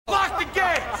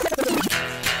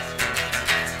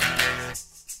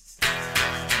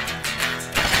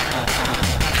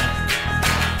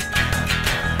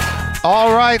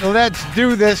All right, let's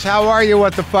do this. How are you,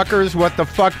 what the fuckers, what the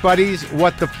fuck buddies,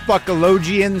 what the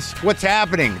fuckologians? What's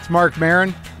happening? It's Mark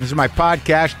Maron. This is my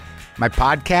podcast.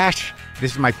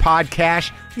 This is my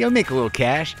podcast. You know, make a little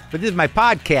cash, but this is my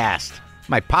podcast.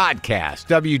 My podcast.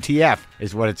 WTF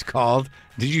is what it's called.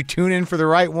 Did you tune in for the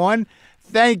right one?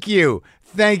 Thank you.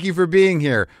 Thank you for being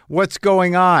here. What's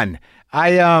going on?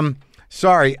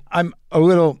 Sorry, I'm a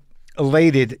little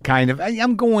elated, kind of.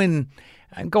 I'm going,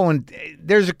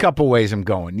 there's a couple ways I'm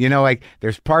going. You know, like,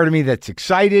 there's part of me that's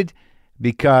excited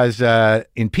because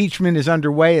impeachment is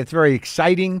underway. It's very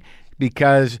exciting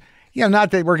because, you know,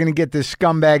 not that we're going to get this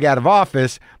scumbag out of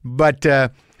office, but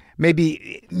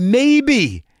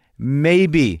maybe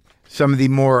some of the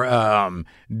more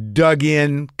dug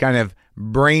in, kind of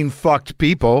brain fucked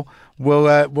people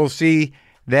will see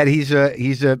that he's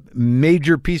a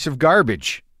major piece of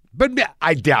garbage. But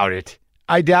I doubt it.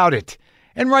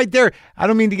 And right there, I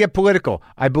don't mean to get political.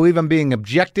 I believe I'm being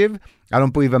objective. I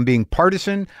don't believe I'm being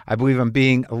partisan. I believe I'm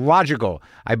being logical.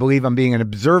 I believe I'm being an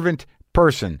observant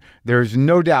person. There's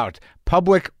no doubt,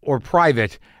 public or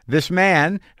private, this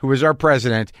man who is our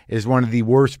president is one of the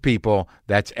worst people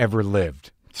that's ever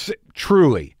lived.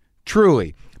 Truly.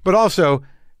 But also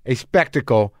a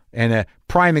spectacle and a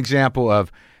prime example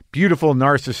of beautiful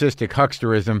narcissistic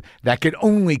hucksterism that could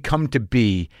only come to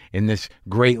be in this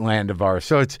great land of ours.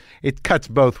 So it cuts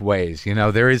both ways. You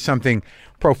know, there is something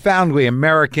profoundly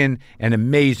American and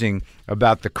amazing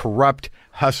about the corrupt,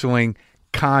 hustling,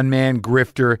 con man,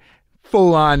 grifter,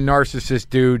 full-on narcissist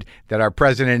dude that our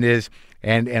president is,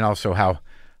 and also how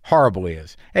horrible he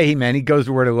is. Hey, man, he goes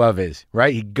to where the love is,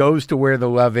 right? He goes to where the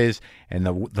love is, and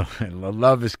the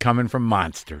love is coming from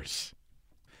monsters.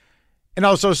 And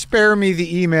also spare me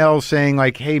the email saying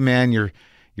like, hey, man, you're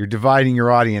dividing your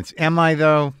audience. Am I,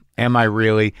 though? Am I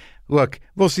really? Look,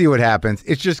 we'll see what happens.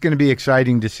 It's just going to be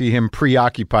exciting to see him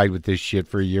preoccupied with this shit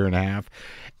for a year and a half.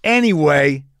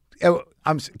 Anyway,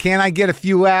 can I get a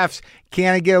few laughs?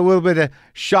 Can I get a little bit of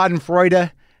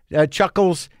schadenfreude,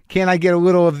 chuckles? Can I get a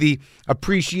little of the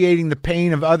appreciating the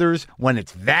pain of others when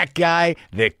it's that guy,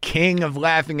 the king of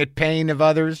laughing at pain of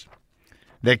others?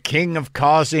 The king of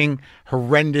causing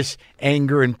horrendous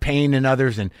anger and pain in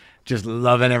others and just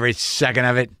loving every second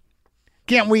of it.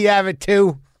 Can't we have it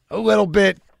too? A little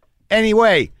bit.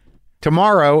 Anyway,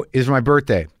 tomorrow is my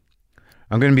birthday.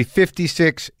 I'm going to be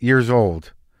 56 years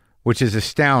old, which is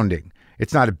astounding.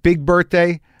 It's not a big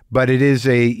birthday, but it is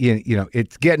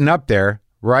it's getting up there,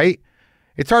 right?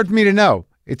 It's hard for me to know.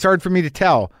 It's hard for me to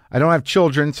tell. I don't have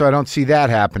children, so I don't see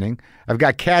that happening. I've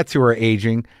got cats who are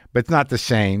aging, but it's not the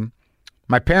same.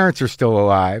 My parents are still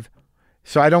alive,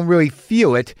 so I don't really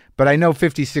feel it, but I know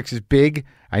 56 is big.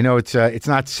 I know it's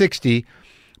not 60,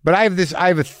 but I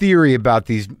have a theory about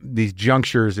these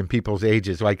junctures in people's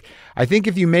ages. Like, I think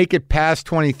if you make it past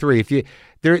 23,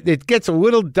 it gets a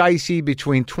little dicey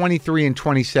between 23 and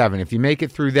 27. If you make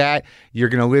it through that, you're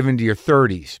going to live into your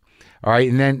 30s. All right,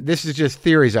 and then this is just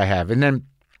theories I have. And then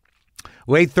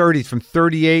late 30s from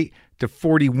 38 to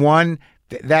 41,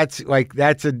 that's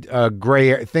a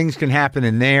gray, things can happen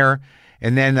in there.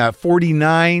 And then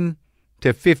 49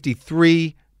 to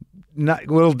 53, a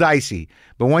little dicey.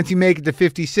 But once you make it to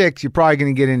 56, you're probably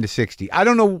going to get into 60. I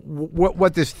don't know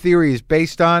what this theory is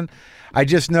based on. I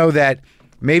just know that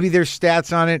maybe there's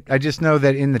stats on it. I just know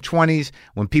that in the 20s,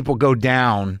 when people go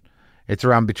down, it's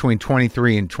around between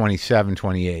 23 and 27,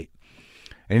 28.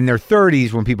 And in their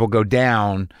 30s, when people go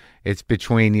down, it's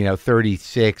between,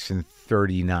 36 and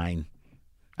 39.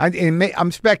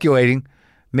 I'm speculating.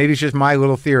 Maybe it's just my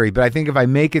little theory, but I think if I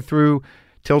make it through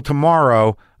till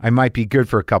tomorrow, I might be good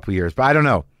for a couple years. But I don't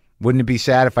know. Wouldn't it be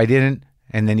sad if I didn't?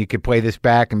 And then you could play this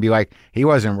back and be like, he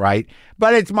wasn't right.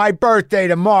 But it's my birthday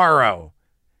tomorrow.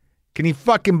 Can you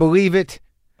fucking believe it?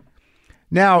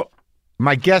 Now,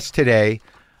 my guest today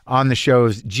on the show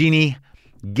is Jeannie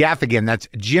Gaffigan. That's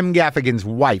Jim Gaffigan's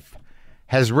wife.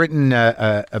 Has written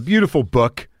a beautiful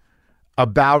book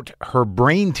about her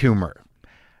brain tumor.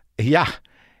 Yeah,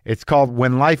 it's called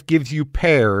When Life Gives You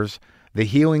Pears, The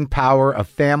Healing Power of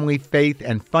Family, Faith,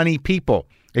 and Funny People.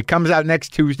 It comes out next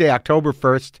Tuesday, October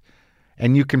 1st,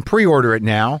 and you can pre-order it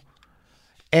now.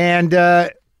 And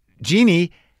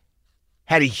Jeannie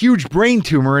had a huge brain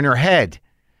tumor in her head,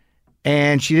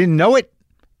 and she didn't know it,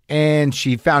 and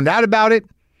she found out about it,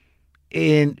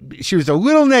 and she was a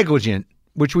little negligent,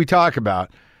 which we talk about,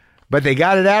 but they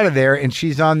got it out of there, and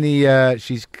she's on the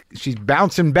she's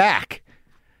bouncing back.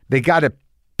 They got a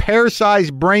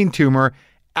pear-sized brain tumor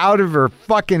out of her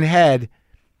fucking head,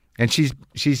 and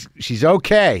she's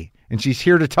okay, and she's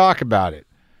here to talk about it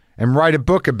and write a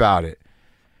book about it.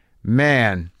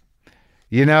 Man,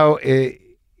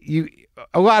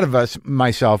 a lot of us,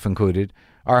 myself included,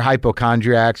 are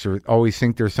hypochondriacs or always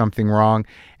think there's something wrong.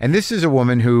 And this is a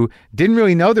woman who didn't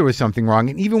really know there was something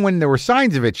wrong. And even when there were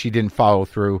signs of it, she didn't follow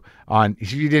through on,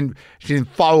 she didn't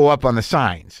follow up on the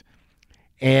signs.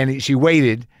 And she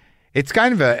waited. It's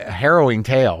kind of a harrowing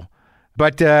tale.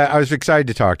 But I was excited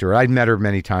to talk to her. I'd met her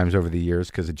many times over the years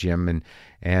because of Jim.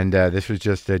 And this was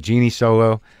just a Jeannie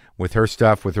solo with her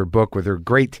stuff, with her book, with her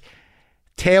great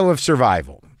tale of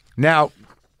survival. Now,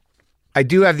 I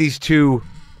do have these two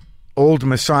old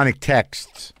Masonic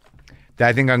texts that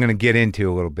I think I'm going to get into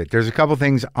a little bit. There's a couple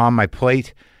things on my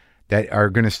plate that are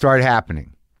going to start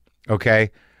happening,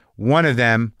 okay? One of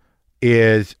them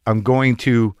is I'm going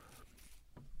to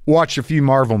watch a few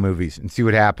Marvel movies and see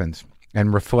what happens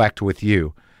and reflect with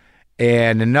you.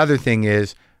 And another thing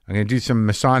is I'm going to do some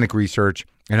Masonic research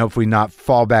and hopefully not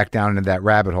fall back down into that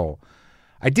rabbit hole.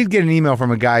 I did get an email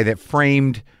from a guy that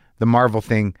framed the Marvel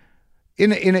thing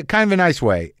in a kind of a nice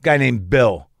way. A guy named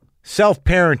Bill.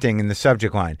 Self-parenting in the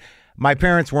subject line. My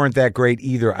parents weren't that great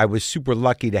either. I was super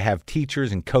lucky to have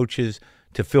teachers and coaches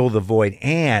to fill the void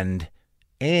and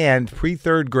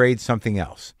pre-third grade something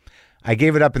else. I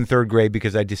gave it up in third grade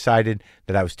because I decided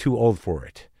that I was too old for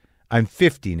it. I'm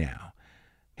 50 now.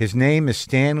 His name is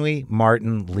Stanley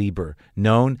Martin Lieber,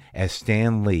 known as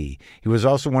Stan Lee. He was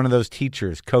also one of those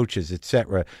teachers, coaches,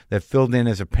 etc., that filled in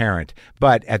as a parent.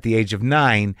 But at the age of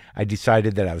 9, I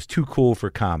decided that I was too cool for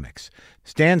comics.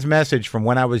 Stan's message from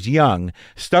when I was young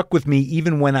stuck with me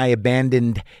even when I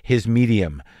abandoned his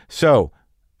medium. So,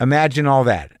 imagine all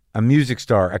that. A music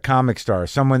star, a comic star,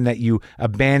 someone that you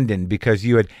abandoned because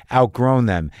you had outgrown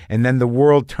them, and then the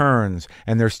world turns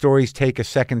and their stories take a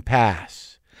second pass.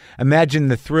 Imagine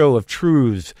the thrill of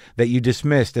truths that you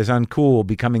dismissed as uncool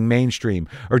becoming mainstream,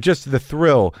 or just the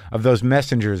thrill of those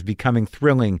messengers becoming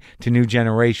thrilling to new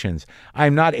generations.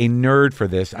 I'm not a nerd for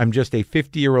this. I'm just a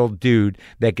 50-year-old dude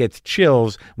that gets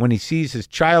chills when he sees his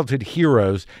childhood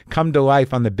heroes come to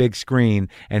life on the big screen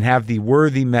and have the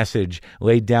worthy message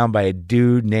laid down by a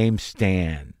dude named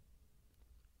Stan.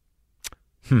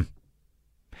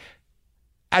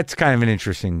 That's kind of an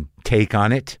interesting take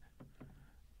on it.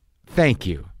 Thank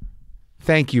you.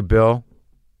 Thank you, Bill.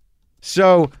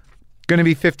 So, going to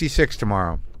be 56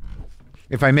 tomorrow,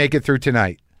 if I make it through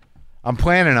tonight. I'm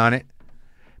planning on it.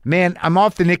 Man, I'm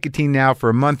off the nicotine now for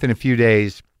a month and a few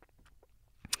days.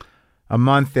 A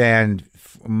month and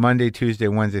Monday, Tuesday,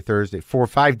 Wednesday, Thursday, 4 or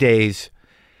 5 days.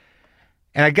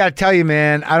 And I got to tell you,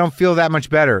 man, I don't feel that much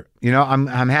better. You know, I'm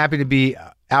happy to be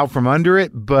out from under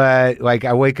it, but like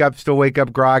I still wake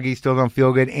up groggy, still don't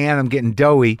feel good, and I'm getting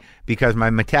doughy because my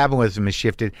metabolism has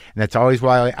shifted, and that's always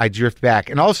why I drift back.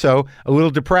 And also a little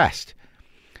depressed.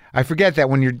 I forget that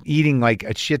when you're eating like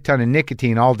a shit ton of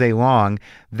nicotine all day long,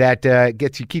 that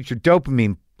keeps your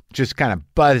dopamine just kind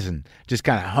of buzzing, just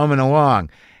kind of humming along.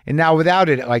 And now without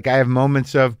it, like I have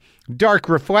moments of dark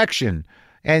reflection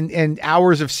and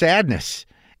hours of sadness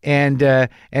and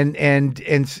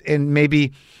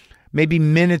maybe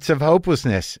minutes of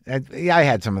hopelessness. I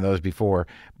had some of those before,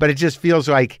 but it just feels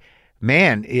like,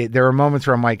 man, there are moments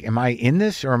where I'm like, am I in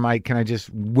this or can I just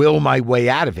will my way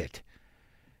out of it?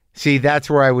 See, that's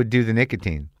where I would do the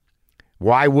nicotine.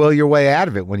 Why will your way out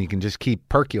of it when you can just keep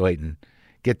percolating?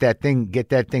 Get that thing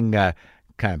kind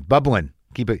of bubbling.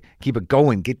 Keep it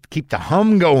going. Keep the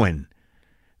hum going.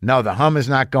 No, the hum is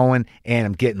not going, and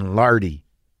I'm getting lardy.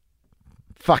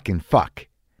 Fucking fuck.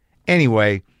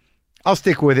 Anyway, I'll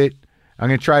stick with it. I'm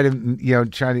going to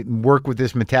try to work with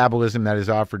this metabolism that is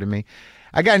offered to me.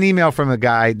 I got an email from a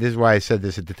guy. This is why I said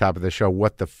this at the top of the show.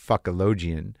 What the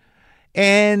fuckologian?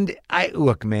 And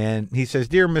look, man, he says,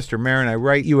 Dear Mr. Marin, I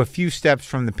write you a few steps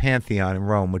from the Pantheon in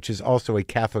Rome, which is also a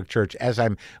Catholic church, as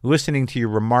I'm listening to your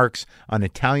remarks on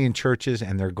Italian churches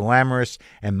and their glamorous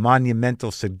and monumental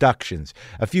seductions.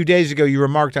 A few days ago, you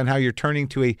remarked on how you're turning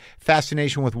to a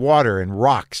fascination with water and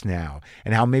rocks now,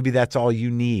 and how maybe that's all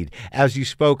you need. As you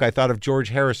spoke, I thought of George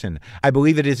Harrison. I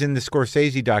believe it is in the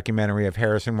Scorsese documentary of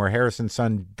Harrison, where Harrison's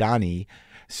son, Donnie,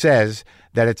 says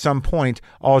that at some point,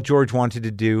 all George wanted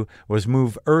to do was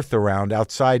move earth around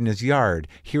outside in his yard,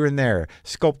 here and there,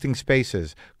 sculpting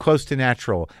spaces, close to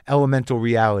natural, elemental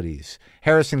realities.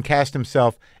 Harrison cast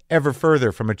himself ever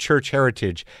further from a church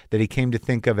heritage that he came to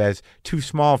think of as too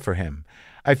small for him.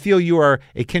 I feel you are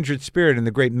a kindred spirit in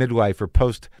the great midlife or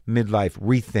post-midlife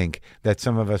rethink that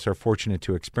some of us are fortunate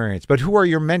to experience. But who are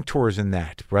your mentors in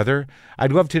that, brother?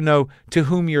 I'd love to know to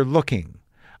whom you're looking.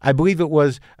 I believe it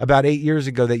was about 8 years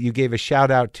ago that you gave a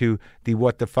shout out to the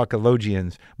What the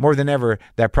Fuckologians. More than ever,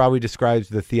 that probably describes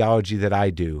the theology that I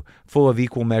do, full of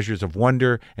equal measures of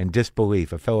wonder and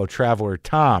disbelief. A fellow traveler,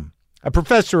 Tom, a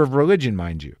professor of religion,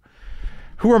 mind you.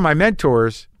 Who are my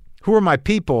mentors? Who are my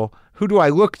people? Who do I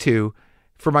look to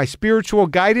for my spiritual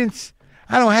guidance?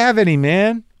 I don't have any,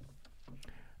 man.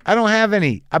 I don't have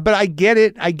any, but I get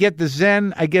it. I get the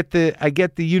Zen. I get the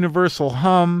universal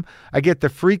hum. I get the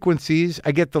frequencies.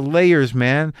 I get the layers,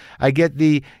 man. I get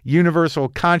the universal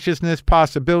consciousness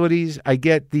possibilities. I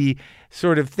get the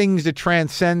sort of things that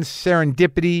transcend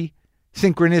serendipity.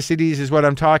 Synchronicities is what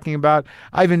I'm talking about.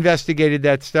 I've investigated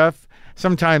that stuff.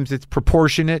 Sometimes it's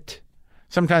proportionate.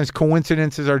 Sometimes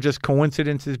coincidences are just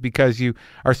coincidences because you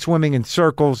are swimming in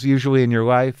circles usually in your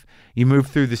life. You move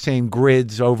through the same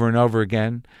grids over and over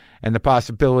again. And the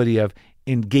possibility of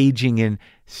engaging in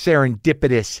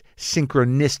serendipitous,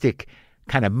 synchronistic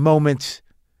kind of moments,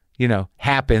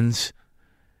 happens.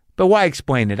 But why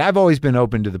explain it? I've always been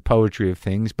open to the poetry of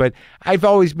things, but I've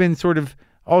always been sort of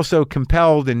also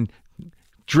compelled and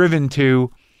driven to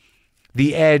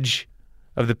the edge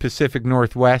of the Pacific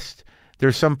Northwest.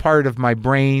 There's some part of my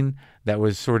brain that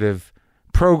was sort of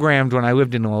programmed when I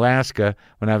lived in Alaska.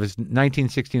 When I was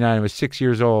 1969, I was 6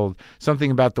 years old. Something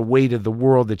about the weight of the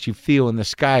world that you feel in the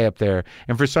sky up there.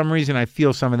 And for some reason, I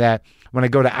feel some of that when I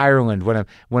go to Ireland,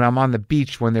 when I'm on the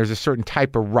beach, when there's a certain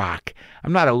type of rock.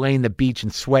 I'm not a lay in the beach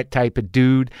and sweat type of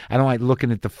dude. I don't like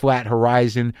looking at the flat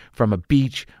horizon from a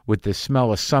beach with the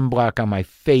smell of sunblock on my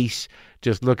face,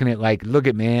 just looking at like, look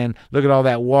at all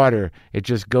that water. It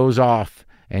just goes off.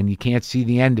 And you can't see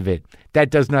the end of it. That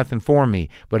does nothing for me.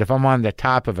 But if I'm on the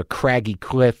top of a craggy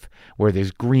cliff where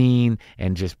there's green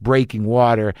and just breaking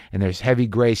water and there's heavy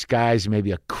gray skies and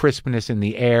maybe a crispness in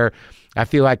the air, I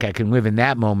feel like I can live in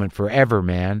that moment forever,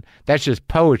 man. That's just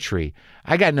poetry.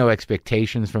 I got no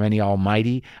expectations from any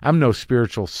almighty. I'm no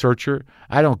spiritual searcher.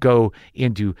 I don't go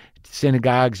into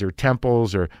synagogues or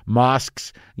temples or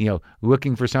mosques,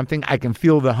 looking for something. I can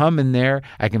feel the hum in there.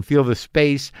 I can feel the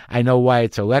space. I know why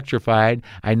it's electrified.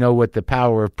 I know what the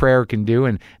power of prayer can do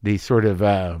and the sort of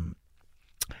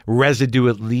residue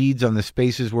it leads on the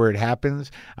spaces where it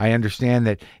happens. I understand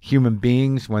that human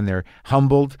beings, when they're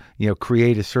humbled,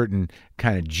 create a certain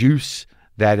kind of juice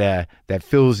that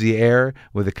fills the air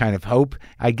with a kind of hope.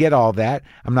 I get all that.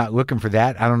 I'm not looking for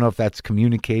that. I don't know if that's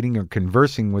communicating or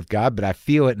conversing with God, but I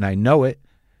feel it and I know it.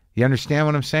 You understand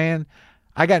what I'm saying?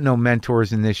 I got no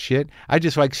mentors in this shit. I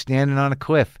just like standing on a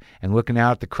cliff and looking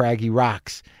out at the craggy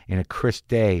rocks in a crisp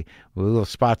day with little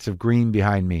spots of green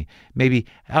behind me. Maybe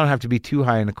I don't have to be too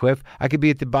high on a cliff. I could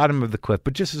be at the bottom of the cliff,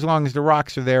 but just as long as the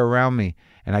rocks are there around me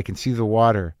and I can see the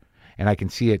water and I can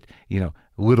see it, a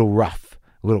little rough,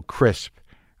 a little crisp,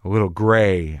 a little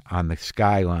gray on the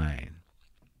skyline.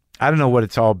 I don't know what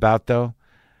it's all about, though.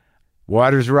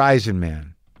 Water's rising,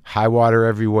 man. High water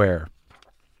everywhere.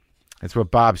 That's what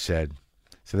Bob said.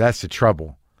 So that's the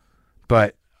trouble.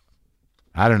 But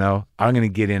I don't know. I'm going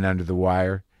to get in under the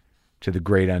wire to the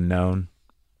great unknown.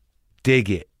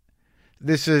 Dig it.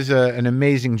 This is an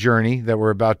amazing journey that we're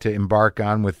about to embark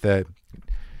on with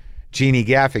Jeannie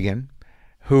Gaffigan,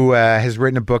 who has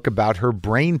written a book about her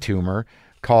brain tumor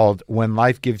called When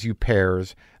Life Gives You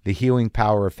Pears, The Healing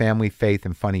Power of Family, Faith,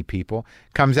 and Funny People.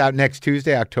 Comes out next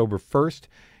Tuesday, October 1st.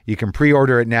 You can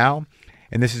pre-order it now.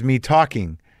 And this is me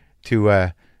talking to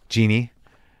Jeannie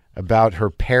about her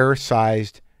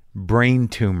pear-sized brain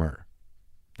tumor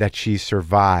that she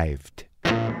survived.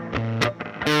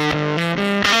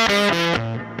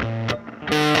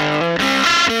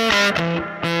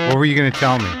 What were you going to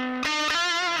tell me?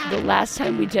 The last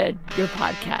time we did your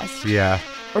podcast. Yeah.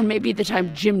 Or maybe the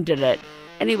time Jim did it.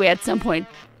 Anyway, at some point,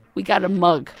 we got a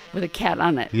mug with a cat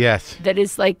on it. Yes. That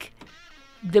is like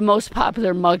the most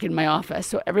popular mug in my office.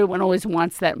 So everyone always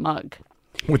wants that mug.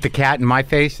 With the cat in my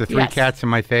face? The three cats in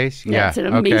my face? Yeah, it's an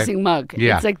amazing mug.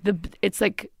 Yeah. It's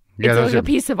like a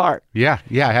piece of art. Yeah,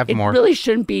 I have more. It really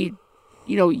shouldn't be,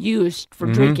 used for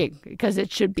drinking because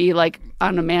it should be like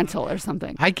on a mantle or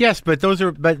something. I guess, but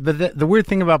the weird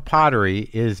thing about pottery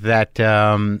is that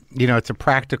it's a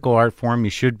practical art form.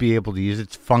 You should be able to use it.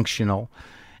 It's functional,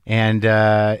 and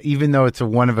even though it's a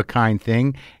one of a kind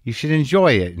thing, you should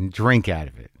enjoy it and drink out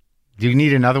of it. Do you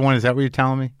need another one? Is that what you're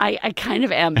telling me? I kind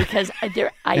of am because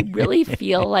I really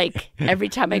feel like every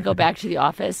time I go back to the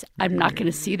office, I'm not going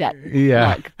to see that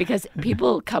mug because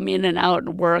people come in and out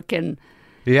and work and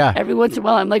every once in a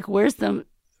while I'm like, where's the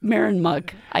Marin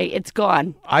mug? It's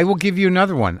gone. I will give you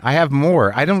another one. I have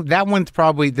more. That one's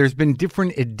probably, there's been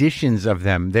different editions of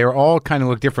them. They're all kind of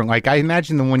look different. Like I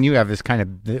imagine the one you have is kind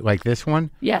of like this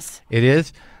one. Yes. It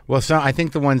is? Well, so I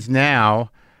think the ones now,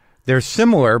 they're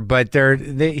similar, but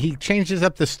he changes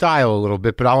up the style a little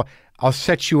bit, but I'll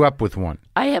set you up with one.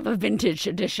 I have a vintage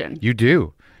edition. You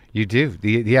do.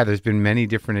 There's been many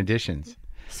different editions.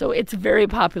 So it's very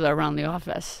popular around the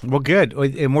office. Well, good.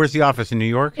 And where's the office, in New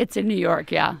York? It's in New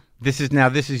York, yeah. This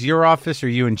is your office, or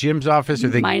you and Jim's office, or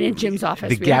mine and Jim's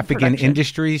office. The Gaffigan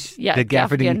Industries. Yeah, the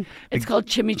Gaffigan. It's called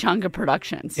Chimichanga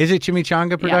Productions. Is it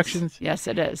Chimichanga Productions? Yes,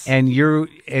 it is. And your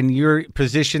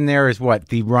position there is what?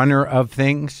 The runner of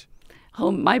things. Oh,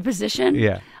 my position?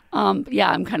 Yeah. I'm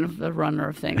kind of the runner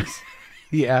of things.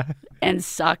 Yeah. And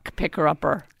sock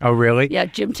picker-upper. Oh, really? Yeah,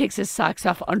 Jim takes his socks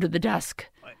off under the desk.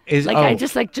 I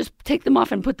just take them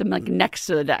off and put them next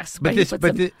to the desk. But this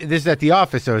is at the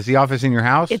office, though. Is the office in your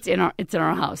house? It's in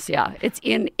our house. Yeah,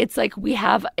 it's like we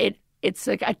have it. It's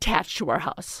like attached to our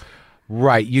house.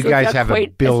 Right. You guys have a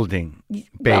building,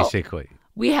 basically.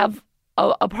 We have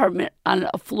an apartment on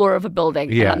a floor of a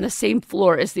building, and on the same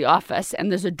floor is the office,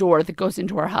 and there's a door that goes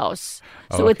into our house.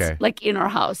 So it's like in our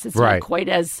house. It's not quite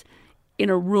as in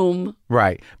a room.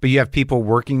 Right. But you have people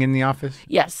working in the office?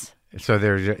 Yes. So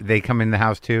they come in the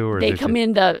house too, or they come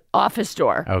in the office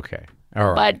door. Okay, all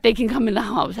right. But they can come in the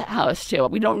house too.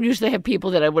 We don't usually have people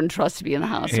that I wouldn't trust to be in the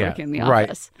house working in the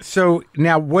office. Right. So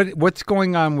now, what's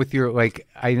going on with your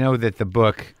I know that the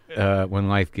book When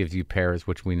Life Gives You Pears,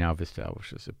 which we now have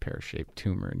established is a pear-shaped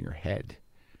tumor in your head.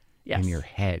 Yes. In your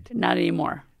head. Not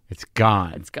anymore. It's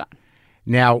gone. It's gone.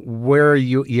 Now, where are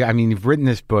you? I mean, you've written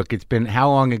this book. It's been how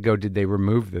long ago did they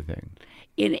remove the thing?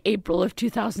 In April of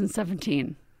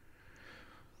 2017.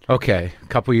 Okay, a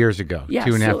couple years ago, yeah,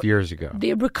 2.5 years ago.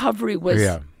 The recovery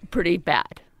was pretty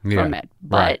bad from it,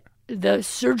 but the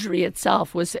surgery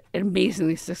itself was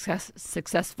amazingly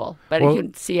successful. But you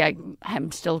can see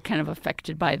I'm still kind of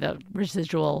affected by the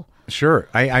residual. Sure,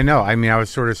 I know. I mean, I was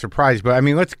sort of surprised, but I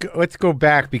mean, let's go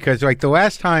back because the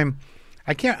last time,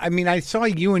 I saw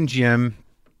you and Jim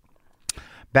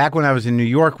back when I was in New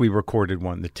York. We recorded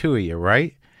one, the two of you,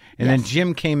 right? And then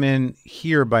Jim came in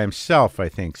here by himself, I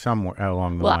think, somewhere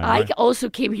along the line. Well, I also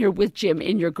came here with Jim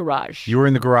in your garage. You were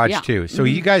in the garage, too. So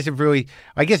you guys have really,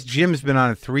 I guess Jim's been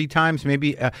on it 3 times,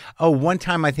 maybe. One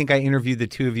time I think I interviewed the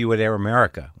two of you at Air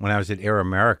America, when I was at Air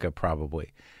America,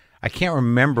 probably. I can't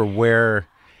remember where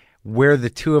the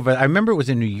two of us, I remember it was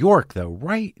in New York, though,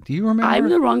 right? Do you remember? I'm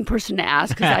the wrong person to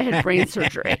ask because I had brain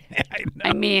surgery.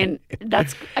 I know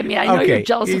you're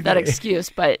jealous of that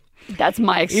excuse, but that's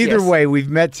my excuse. Either way, we've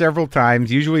met several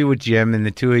times, usually with Jim, and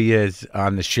the two of you is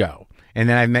on the show. And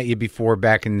then I met you before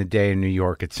back in the day in New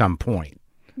York at some point.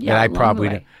 Yeah, that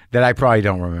I probably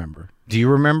don't remember. Do you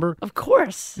remember? Of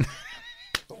course.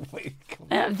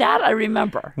 That I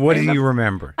remember. What do you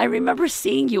remember? I remember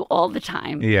seeing you all the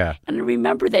time. Yeah. And I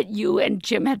remember that you and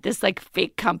Jim had this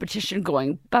fake competition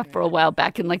going for a while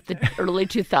back in the early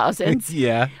 2000s.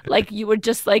 Yeah. You would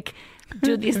just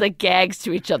do these gags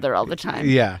to each other all the time.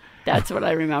 Yeah. That's what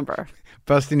I remember.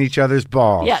 Busting each other's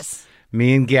balls. Yes.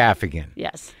 Me and Gaffigan.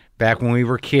 Yes. Back when we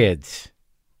were kids.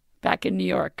 Back in New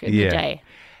York in the day.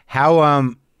 How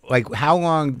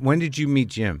long, when did you meet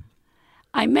Jim?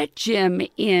 I met Jim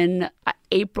in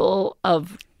April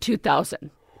of 2000.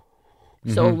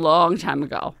 So a long time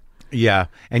ago. Yeah.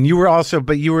 And you were also,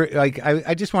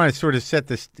 I just want to sort of set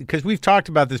this, because we've talked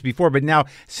about this before, but now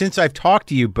since I've talked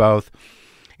to you both,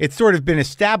 it's sort of been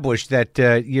established that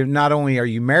you not only are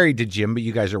you married to Jim, but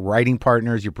you guys are writing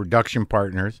partners, you're production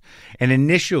partners. And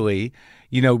initially,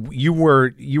 you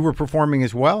were performing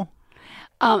as well?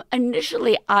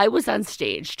 Initially, I was on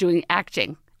stage doing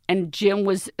acting. And Jim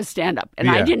was a stand-up, and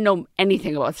I didn't know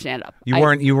anything about stand-up. You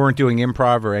weren't doing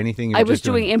improv or anything. I was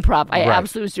doing improv. I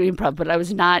absolutely was doing improv, but I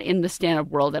was not in the stand-up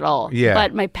world at all. Yeah.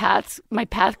 But my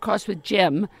path crossed with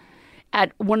Jim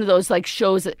at one of those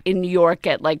shows in New York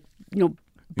at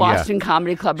Boston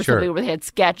Comedy Club or something where they had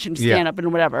sketch and stand-up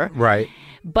and whatever. Right.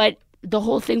 But the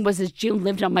whole thing was Jim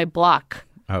lived on my block.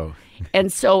 Oh.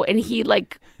 And he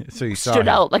so you stood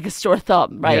out like a sore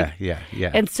thumb, right? Yeah.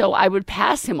 And so I would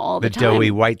pass him all the time. The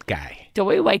doughy white guy.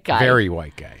 Very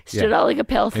white guy. Stood out like a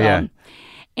pale thumb. Yeah.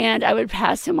 And I would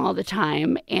pass him all the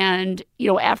time. And,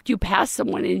 after you pass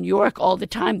someone in New York all the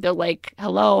time, they're like,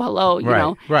 hello, you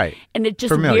know. Right. And it's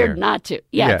just familiar. weird not to.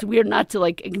 Yeah, it's weird not to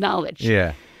acknowledge.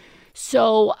 Yeah.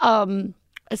 So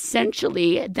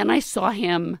essentially, then I saw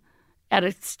him at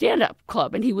a stand-up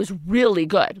club, and he was really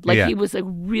good. He was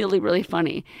really, really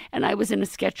funny. And I was in a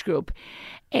sketch group.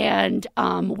 And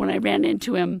when I ran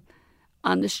into him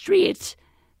on the street,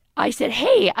 I said,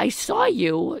 hey, I saw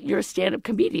you. You're a stand-up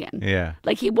comedian. Yeah.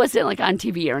 He wasn't on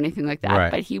TV or anything like that, right.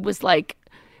 but he was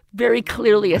very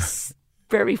clearly a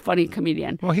very funny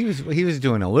comedian. Well, he was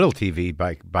doing a little TV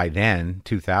by then,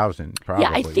 2000 probably.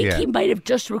 Yeah, I think he might have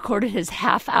just recorded his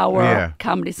half-hour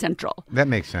Comedy Central. That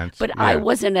makes sense. But I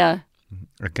wasn't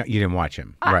You didn't watch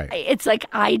him, right? It's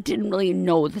I didn't really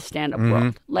know the stand-up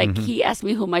world. He asked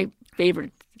me who my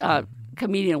favorite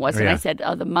comedian was, and I said,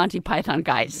 the Monty Python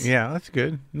guys. Yeah, that's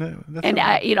good. No, that's and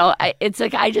it's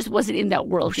like I just wasn't in that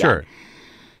world yet. Sure.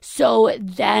 So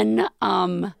then,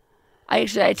 I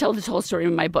tell this whole story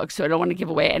in my book, so I don't want to give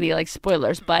away any like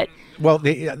spoilers. But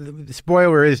the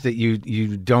spoiler is that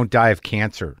you don't die of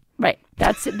cancer. Right.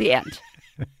 That's at the end.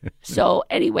 So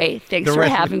anyway, thanks for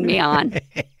having me on.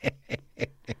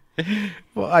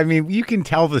 Well, I mean, you can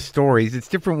tell the stories. It's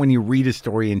different when you read a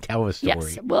story and tell a story.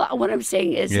 Yes. Well, what I'm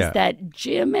saying is that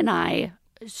Jim and I,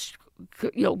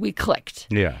 we clicked.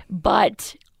 Yeah.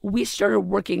 But we started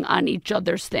working on each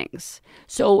other's things.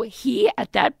 So he,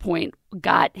 at that point,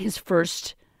 got his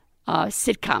first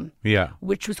sitcom,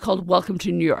 which was called Welcome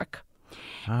to New York.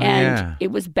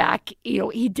 It was back,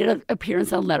 he did an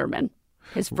appearance on Letterman,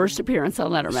 his first appearance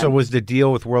on Letterman. So was the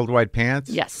deal with Worldwide Pants?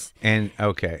 Yes. And,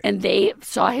 okay. And they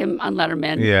saw him on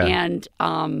Letterman. And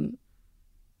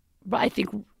I think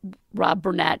Rob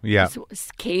Burnett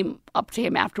came up to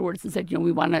him afterwards and said,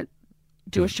 we want to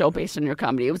do a show based on your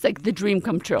comedy. It was like the dream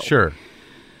come true. Sure.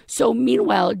 So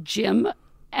meanwhile, Jim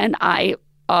and I,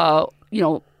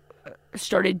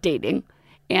 started dating,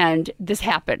 and this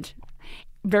happened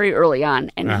very early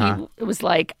on. And he was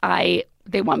like,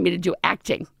 they want me to do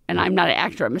acting, and I'm not an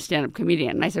actor. I'm a stand-up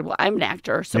comedian. And I said, well, I'm an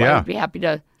actor, so I would be happy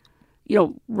to,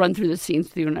 run through the scenes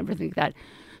with you and everything like that.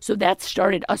 So that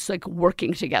started us like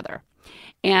working together.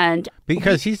 And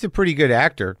because he's a pretty good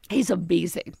actor. He's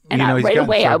amazing. And right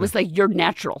away, I was like, you're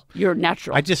natural. You're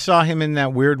natural. I just saw him in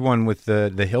that weird one with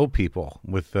the Hill people,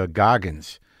 with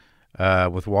Goggins,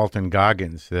 with Walton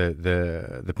Goggins,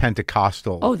 the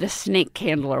Pentecostal. Oh, the snake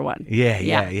handler one.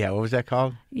 Yeah. What was that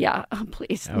called? Yeah. Oh,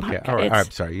 please. Okay. All right. I'm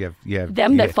sorry. You have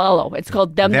Them That Follow. It's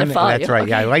called Them That Follow. That's right.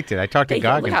 Okay. Yeah, I liked it. I talked to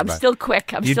Goggins I'm about still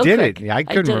quick. You did it. Yeah, I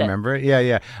couldn't remember it.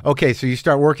 Yeah. Okay, so you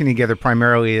start working together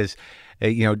primarily as,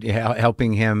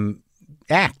 helping him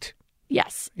act.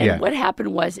 Yes. And what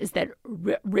happened is that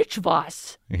Rich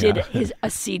Voss did a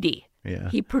CD. Yeah.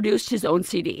 He produced his own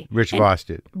CD. Rich Voss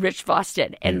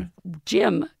did. And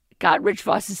Jim got Rich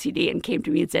Voss's CD and came to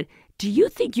me and said, do you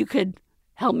think you could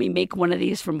help me make one of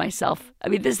these for myself? I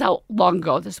mean, this is how long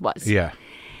ago this was. Yeah.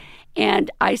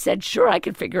 And I said, sure, I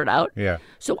could figure it out. Yeah.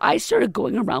 So I started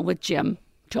going around with Jim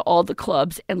to all the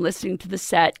clubs and listening to the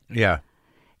set. Yeah.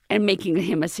 And making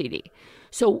him a CD.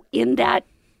 So in that,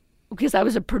 because I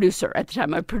was a producer at the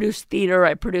time, I produced theater,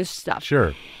 I produced stuff.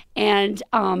 Sure. And,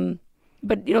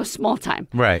 but, small time.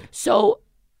 Right. So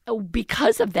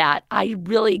because of that, I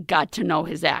really got to know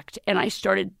his act. And I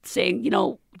started saying,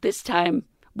 this time,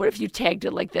 what if you tagged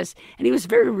it like this? And he was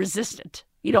very resistant.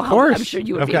 Of course. I'm sure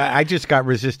you would be. I just got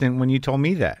resistant when you told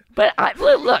me that. But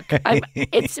look,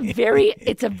 it's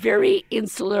a very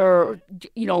insular,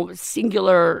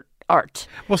 singular art.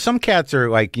 Well, some cats are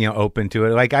like, open to it.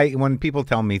 Like when people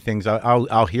tell me things,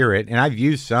 I'll hear it, and I've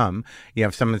used some.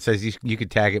 If someone says you could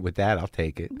tag it with that, I'll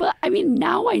take it. But I mean,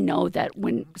 now I know that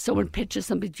when someone pitches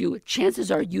something to you,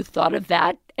 chances are you thought of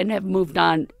that and have moved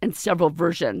on in several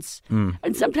versions.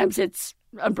 And sometimes it's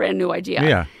a brand new idea.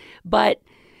 Yeah. But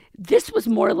this was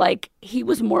more like he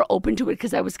was more open to it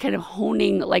because I was kind of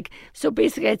honing. So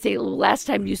basically, I'd say last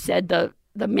time you said the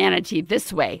manatee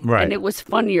this way. Right. And it was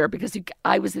funnier because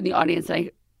I was in the audience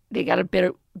and they got a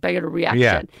better reaction.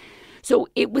 Yeah. So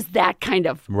it was that kind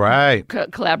of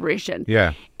collaboration.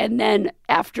 Yeah. And then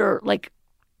after like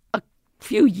a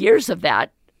few years of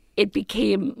that, it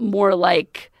became more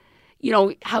like,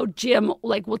 how Jim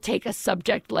will take a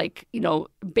subject like,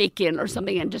 bacon or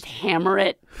something and just hammer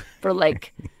it for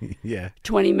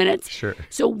 20 minutes. Sure.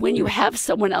 So when you have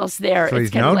someone else there, so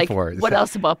it's kind of like, what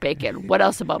else about bacon? What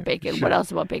else about bacon? Sure. What else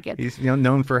about bacon? He's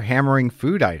known for hammering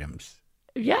food items.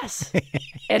 Yes.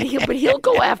 And he'll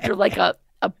go after like a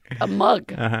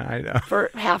mug I know. for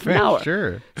half an hour.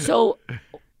 Sure. So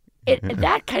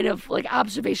that kind of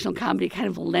observational comedy kind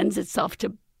of lends itself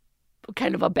to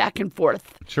kind of a back and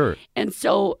forth. Sure. And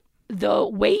so the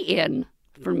way in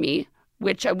for me,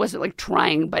 which I wasn't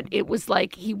trying, but it was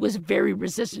he was very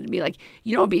resistant to me.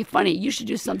 It'd be funny. You should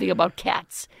do something about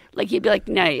cats. He'd be like,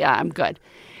 nah, yeah, I'm good.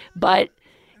 But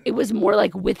it was more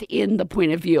within the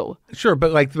point of view. Sure,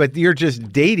 but you're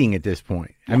just dating at this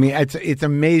point. I mean, it's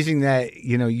amazing that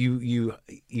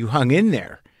you hung in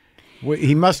there.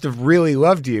 He must have really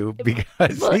loved you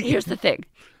because. Well, here's the thing.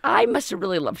 I must have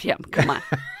really loved him. Come on.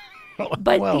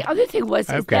 But the other thing was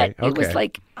that it was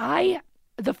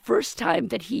the first time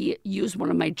that he used one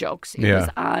of my jokes. It was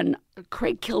on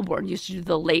Craig Kilborn used to do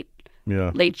the late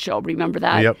show. Remember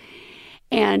that? Yep.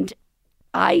 And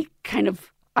I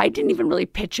didn't even really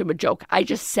pitch him a joke. I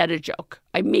just said a joke.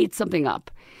 I made something up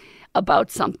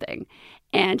about something,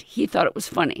 and he thought it was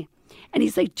funny. And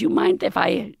he's like, "Do you mind if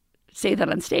I say that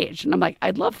on stage. And I'm like,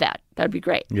 I'd love that. That'd be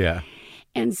great. Yeah.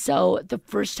 And so the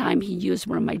first time he used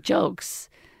one of my jokes,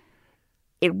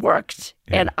 it worked.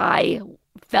 Yeah. And I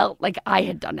felt like I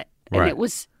had done it. And it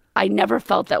was, I never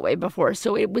felt that way before.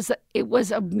 So it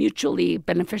was a mutually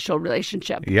beneficial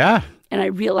relationship. Yeah. And I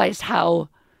realized how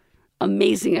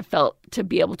amazing it felt to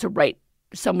be able to write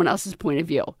someone else's point of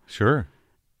view. Sure.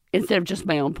 Instead of just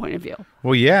my own point of view.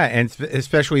 Well, yeah, and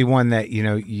especially one that,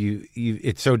 you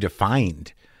it's so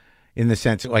defined in the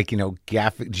sense like,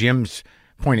 Jim's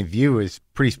point of view is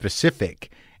pretty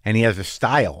specific and he has a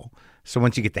style. So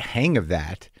once you get the hang of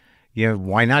that,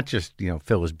 why not just,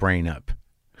 fill his brain up?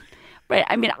 Right.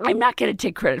 I mean, I'm not going to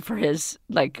take credit for his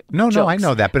No, jokes, I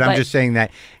know that, but I'm just saying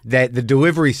that the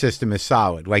delivery system is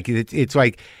solid. Like it's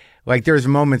like there's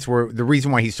moments where the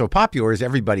reason why he's so popular is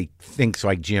everybody thinks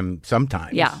like Jim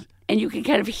sometimes. Yeah. And you can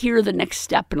kind of hear the next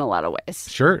step in a lot of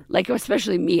ways. Sure. Like,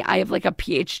 especially me, I have like a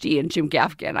PhD in Jim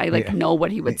Gaffigan. I know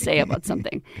what he would say about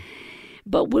something.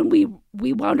 But when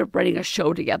we wound up writing a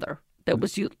show together that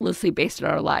was loosely based on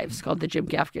our lives called The Jim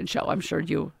Gaffigan Show. I'm sure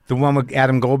you... The one with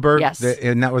Adam Goldberg? Yes.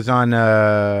 And that was on...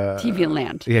 TV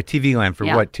Land. Yeah, TV Land for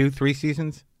what, 2-3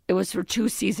 seasons? It was for 2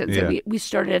 seasons. Yeah. And we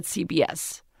started at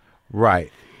CBS.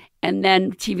 Right. And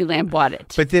then TV Land bought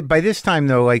it. But by this time,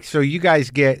 though, like, so you guys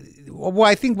get... Well,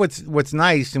 I think what's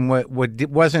nice and what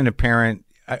wasn't apparent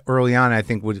early on, I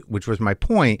think, which was my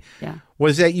point,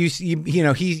 was that he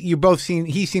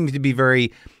seems to be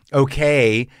very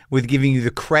okay with giving you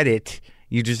the credit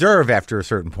you deserve after a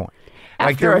certain point.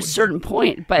 After a certain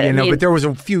point, but but there was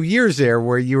a few years there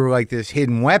where you were like this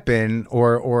hidden weapon,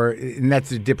 and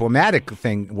that's a diplomatic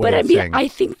thing. But I mean, I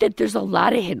think that there's a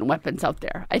lot of hidden weapons out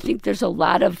there. I think there's a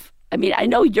lot of. I mean, I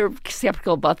know you're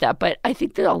skeptical about that, but I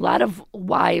think there are a lot of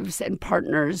wives and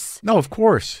partners. No, of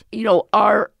course.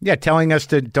 Are telling us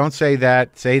to don't say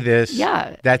that, say this.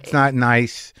 Yeah, that's not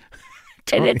nice.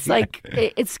 And it's like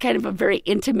it's kind of a very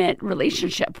intimate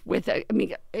relationship with. I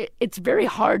mean, it's very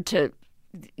hard to,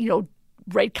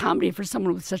 write comedy for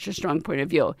someone with such a strong point of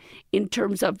view in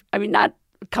terms of, I mean, not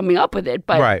coming up with it,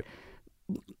 but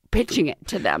pitching it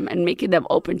to them and making them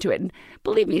open to it. And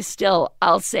believe me, still,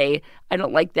 I'll say, I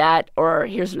don't like that, or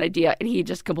here's an idea, and he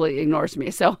just completely ignores me.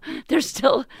 So there's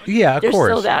still, of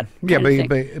course. Still that.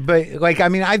 But like, I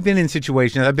mean, I've been in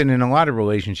situations, I've been in a lot of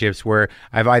relationships where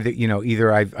I've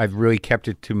either I've really kept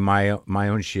it to my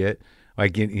own shit,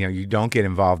 like, you don't get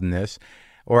involved in this.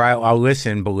 Or I'll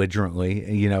listen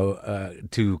belligerently,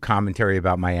 to commentary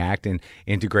about my act and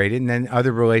integrate it. And then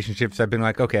other relationships, I've been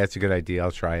like, okay, that's a good idea.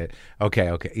 I'll try it.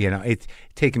 Okay. It's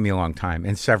taken me a long time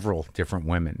and several different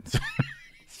women.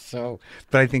 But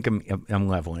I think I'm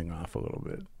leveling off a little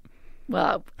bit.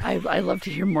 Well, I love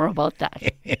to hear more about that.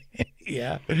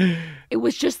 Yeah. It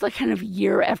was just like kind of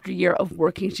year after year of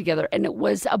working together. And it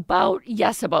was about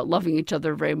loving each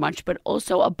other very much, but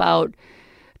also about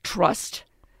trust.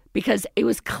 Because it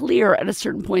was clear at a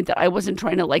certain point that I wasn't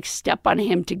trying to step on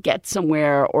him to get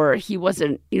somewhere, or he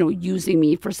wasn't, using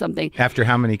me for something. After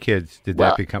how many kids did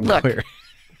that become clear?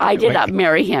 I did not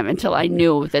marry him until I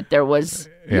knew that there was,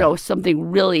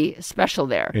 something really special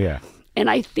there. Yeah. And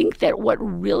I think that what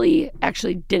really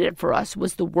actually did it for us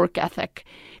was the work ethic,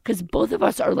 because both of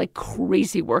us are like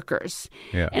crazy workers.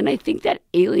 Yeah. And I think that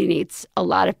alienates a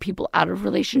lot of people out of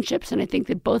relationships. And I think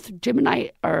that both Jim and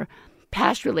I are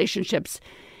past relationships.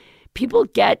 People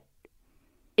get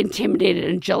intimidated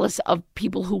and jealous of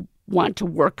people who want to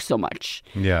work so much.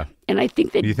 Yeah. And I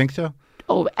think that... You think so?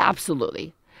 Oh,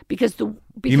 absolutely. Because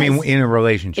you mean in a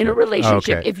relationship? In a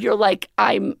relationship. Oh, okay. If you're like,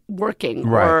 I'm working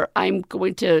or I'm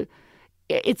going to...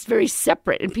 It's very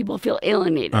separate and people feel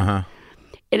alienated. Uh-huh.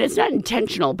 And it's not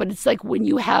intentional, but it's like when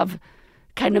you have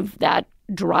kind of that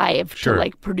drive to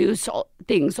produce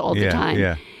things all the time.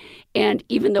 Yeah. And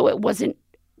even though it wasn't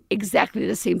exactly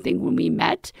the same thing when we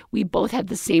met, we both had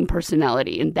the same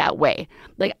personality in that way.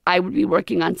 Like, I would be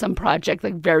working on some project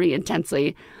very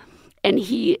intensely, and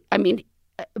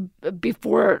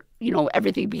before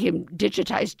everything became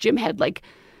digitized, Jim had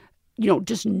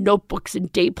just notebooks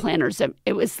and day planners, and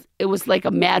it was like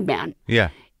a madman. Yeah.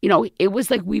 It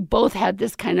was like we both had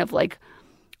this kind of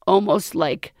almost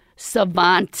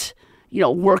savant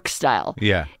work style.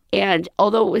 Yeah. And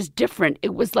although it was different,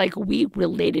 it was like we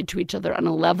related to each other on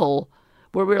a level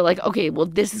where we were like, okay, well,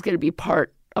 this is going to be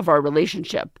part of our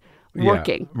relationship,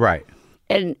 working. Yeah, right.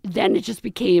 And then it just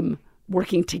became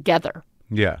working together.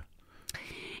 Yeah.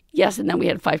 Yes, and then we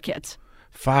had 5 kids.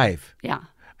 5? Yeah.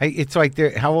 It's like,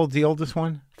 how old's the oldest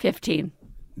one? 15.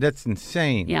 That's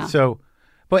insane. Yeah. So,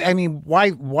 but I mean,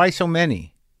 why so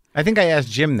many? I think I asked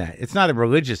Jim that. It's not a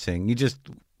religious thing. You just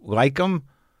like them?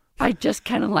 I just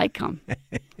kind of like him.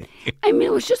 I mean,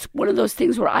 it was just one of those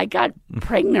things where I got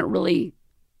pregnant really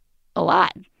a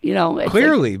lot, you know.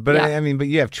 Clearly, but yeah. I mean, but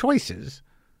you have choices.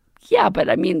 Yeah, but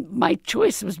I mean, my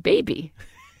choice was baby.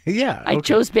 Yeah. I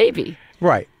chose baby.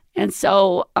 Right. And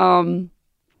so,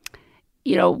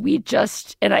 you know, we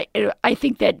just, and I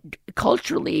think that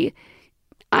culturally,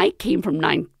 I came from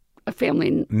a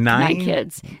family of nine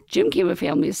kids. Jim came from a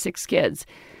family of 6 kids.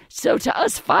 So to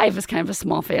us, 5 is kind of a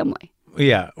small family.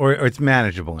 Yeah, or it's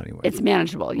manageable anyway. It's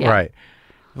manageable, yeah. Right.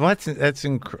 Well,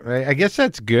 I guess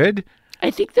that's good.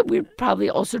 I think that we probably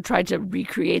also tried to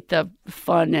recreate the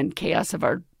fun and chaos of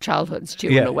our childhoods, too,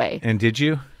 in a way. And did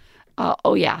you?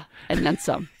 Oh, yeah, and then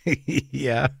some.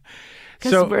 Yeah.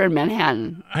 Because we're in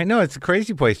Manhattan. I know, it's a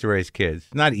crazy place to raise kids.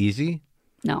 Not easy.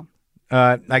 No.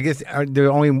 I guess I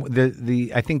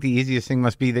think the easiest thing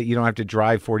must be that you don't have to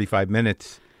drive 45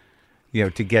 minutes, you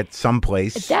know, to get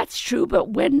someplace. That's true, but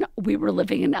when we were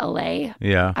living in L.A.,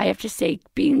 I have to say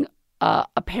being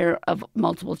a parent of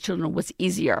multiple children was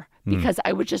easier because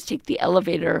I would just take the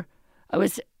elevator. I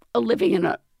was living in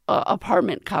a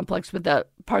apartment complex with a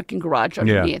parking garage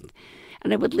underneath,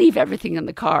 and I would leave everything in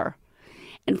the car.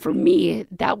 And for me,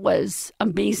 that was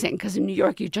amazing because in New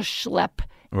York, you just schlep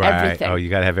everything. Oh, you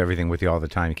got to have everything with you all the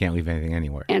time. You can't leave anything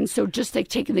anywhere. And so just like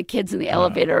taking the kids in the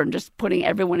elevator and just putting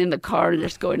everyone in the car and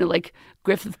just going to like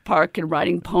Griffith Park and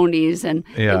riding ponies. And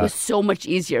it was so much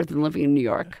easier than living in New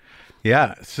York.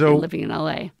 Yeah. So living in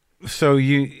L.A. So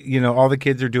you know, all the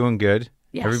kids are doing good.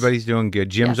 Yes. Everybody's doing good.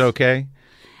 Jim's okay?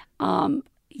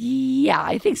 Yeah,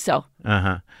 I think so.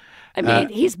 Uh-huh. I mean,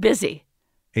 he's busy.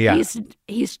 Yeah.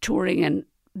 He's touring and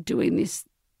doing these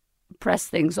press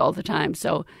things all the time.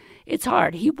 So it's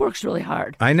hard. He works really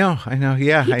hard. I know.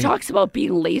 Yeah. He talks about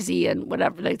being lazy and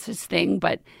whatever. That's his thing.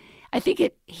 But I think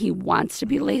he wants to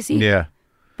be lazy. Yeah.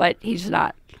 But he's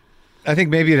not. I think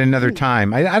maybe at another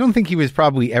time. I don't think he was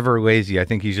probably ever lazy. I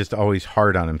think he's just always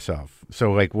hard on himself.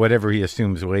 So like whatever he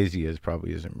assumes lazy is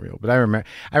probably isn't real. But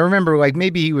I remember like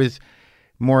maybe he was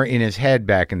more in his head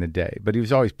back in the day, but he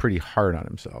was always pretty hard on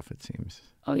himself, it seems.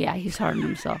 Oh yeah, he's hard on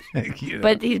himself.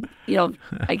 But he, you know,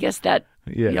 I guess that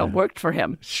worked for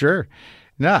him. Sure.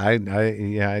 No, I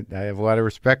have a lot of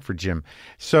respect for Jim.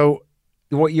 So,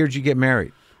 what year did you get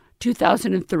married?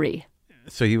 2003.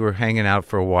 So you were hanging out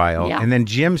for a while, and then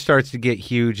Jim starts to get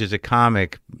huge as a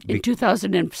comic in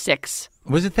 2006.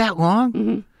 Was it that long?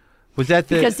 Mm-hmm. Was that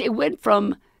because it went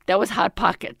from that was Hot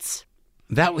Pockets.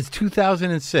 That was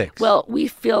 2006. Well, we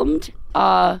filmed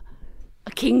a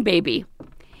King Baby.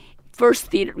 First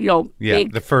theater, you know,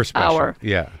 big the first special. Hour.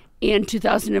 Yeah. In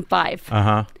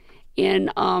 2005.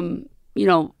 In you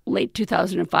know, late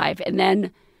 2005, and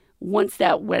then once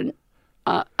that went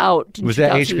out, in was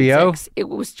that HBO? It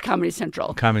was Comedy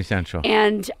Central. Comedy Central.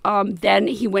 And then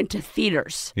he went to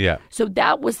theaters. Yeah. So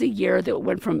that was the year that it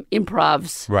went from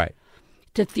improvs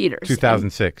to theaters.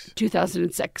 2006.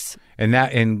 2006.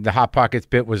 And the Hot Pockets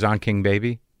bit was on King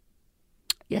Baby?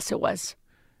 Yes, it was.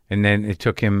 And then it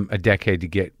took him a decade to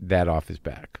get that off his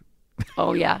back.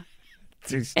 Oh, yeah.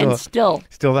 So still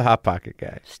the Hot Pocket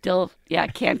guy. Still,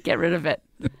 can't get rid of it.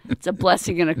 It's a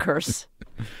blessing and a curse.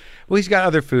 Well, he's got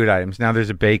other food items. Now there's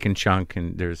a bacon chunk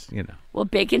and there's, you know. Well,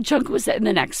 bacon chunk was in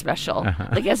the next special.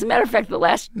 Like, as a matter of fact, the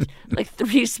last,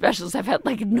 3 specials have had,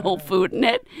 no food in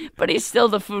it, but he's still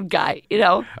the food guy, you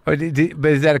know. Oh,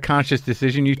 but is that a conscious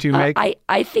decision you two make?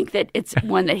 I think that it's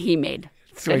one that he made.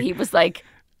 That he was like,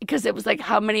 because it was like,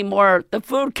 how many more the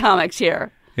food comics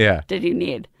here did he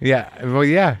need? Yeah. Well,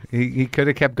 yeah. He could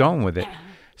have kept going with it.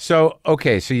 So,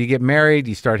 okay. So you get married.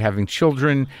 You start having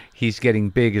children. He's getting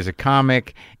big as a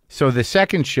comic. So the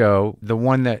second show, the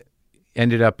one that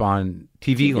ended up on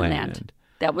TV Land.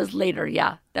 That was later,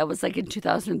 yeah. That was like in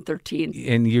 2013.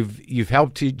 And you've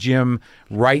helped Jim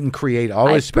write and create all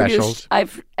his specials.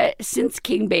 Since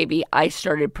King Baby, I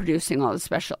started producing all the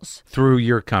specials through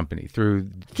your company, through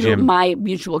Jim, my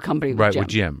mutual company, with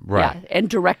Jim, right? Yeah, and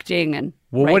directing and.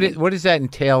 Well, writing. what does that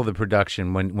entail? The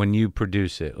production when you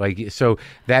produce it, so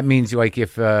that means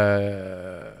if.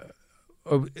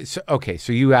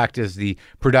 So you act as the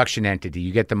production entity.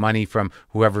 You get the money from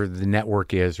whoever the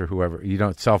network is or whoever. You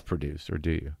don't self-produce, or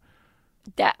do you?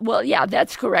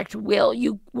 That's correct. Will,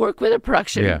 you work with a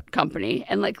production company,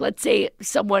 and let's say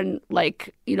someone let's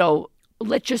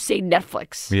just say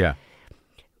Netflix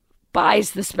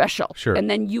buys the special, sure, and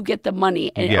then you get the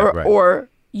money, or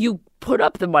you put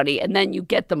up the money and then you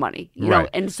get the money, you know,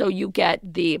 and so you get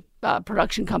the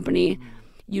production company,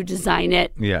 you design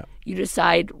it, you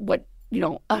decide what.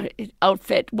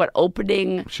 Outfit, what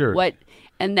opening, sure,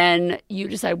 and then you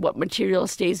decide what material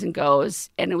stays and goes.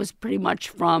 And it was pretty much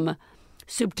from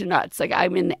soup to nuts. Like,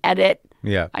 I'm in the edit.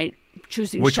 Yeah. I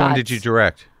choosing Which shots. one did you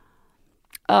direct?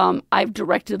 I've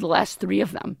directed the last 3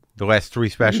 of them. The last 3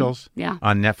 specials? Mm-hmm. Yeah.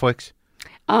 On Netflix?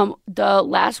 The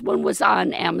last one was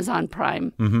on Amazon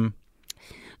Prime. Mm-hmm.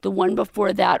 The one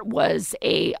before that was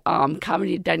a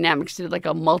Comedy Dynamics, did like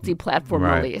a multi-platform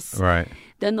release. Right.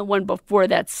 Then the one before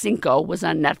that, Cinco, was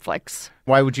on Netflix.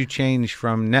 Why would you change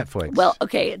from Netflix? Well,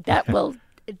 okay,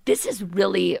 this is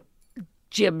really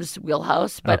Jim's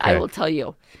wheelhouse, but Okay. I will tell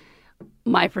you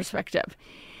my perspective.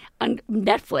 On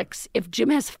Netflix, if Jim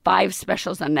has 5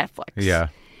 specials on Netflix,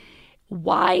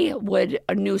 why would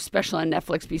a new special on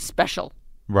Netflix be special?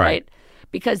 Right?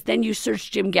 Because then you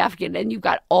search Jim Gaffigan and you've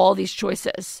got all these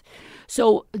choices.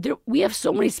 So we have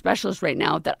so many specials right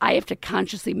now that I have to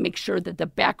consciously make sure that the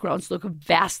backgrounds look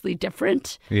vastly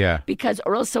different. Yeah. Because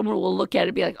or else someone will look at it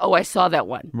and be like, oh, I saw that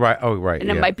one. Right. Oh, right.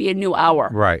 And it might be a new hour.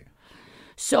 Right.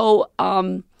 So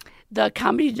the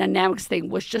Comedy Dynamics thing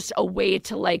was just a way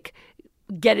to like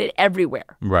get it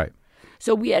everywhere. Right.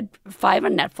 So we had 5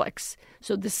 on Netflix.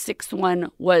 So the 6th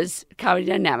one was Comedy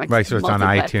Dynamics. Right, so it's on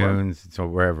iTunes, so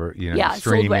wherever, streaming.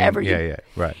 So wherever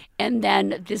right. And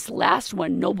then this last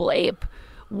one, Noble Ape,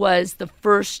 was the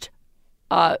first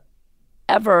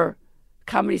ever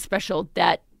comedy special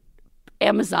that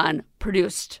Amazon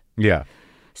produced. Yeah.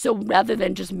 So rather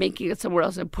than just making it somewhere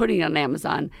else and putting it on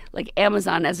Amazon, like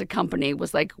Amazon as a company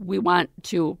was like, we want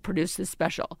to produce this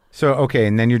special. So, okay,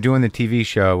 and then you're doing the TV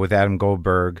show with Adam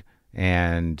Goldberg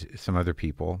and some other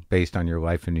people based on your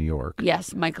life in New York.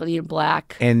 Yes, Michael Ian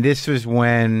Black. And this was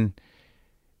when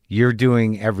you're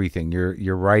doing everything.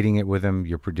 You're writing it with him.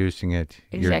 You're producing it.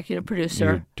 Executive producer.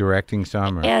 You're directing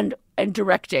some. Or? And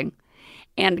directing.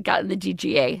 And got in the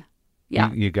DGA.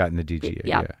 Yeah. You got in the DGA.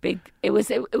 Yeah. Big. It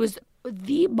was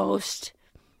the most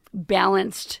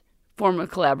balanced form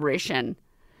of collaboration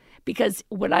because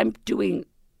when I'm doing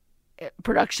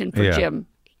production for Jim,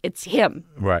 it's him.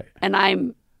 Right. And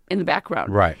I'm in the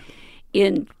background. Right.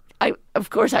 Of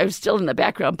course, I was still in the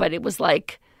background, but it was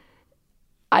like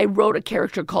I wrote a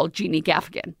character called Jeannie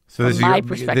Gaffigan. So this from my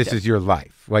perspective. This is your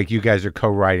life. Like you guys are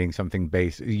co-writing something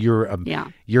based. You're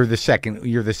the second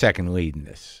lead in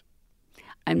this.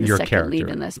 I'm the your second character. lead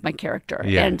in this, my character.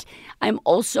 Yeah. And I'm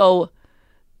also,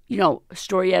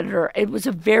 story editor. It was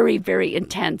a very, very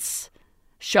intense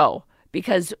show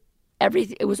because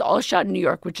it was all shot in New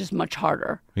York, which is much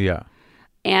harder. Yeah.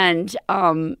 And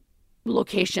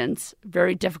locations,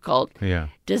 very difficult. Yeah.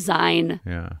 Design.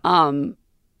 Yeah.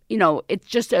 It's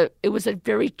just it was a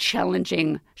very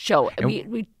challenging show.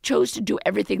 We chose to do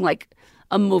everything like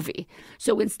a movie.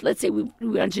 So let's say we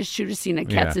wanted to shoot a scene at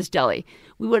Katz's Deli.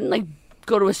 We wouldn't like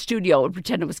go to a studio and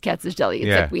pretend it was Katz's Deli.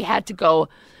 It's like we had to go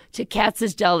to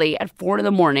Katz's Deli at 4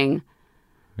 a.m.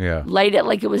 Yeah. Light it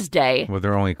like it was day. Well,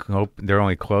 they're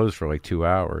only closed for like 2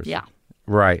 hours. Yeah.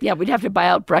 Right. Yeah, we'd have to buy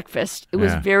out breakfast. It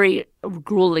was very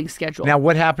grueling schedule. Now,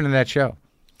 what happened to that show?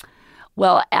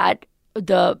 Well, at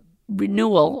the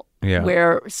renewal, Yeah.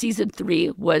 where season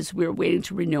 3 was, we were waiting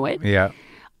to renew it. Yeah.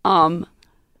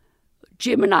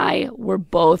 Jim and I were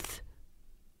both.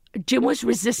 Jim was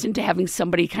resistant to having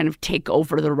somebody kind of take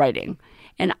over the writing,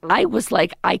 and I was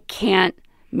like, I can't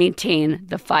maintain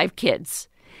the 5 kids.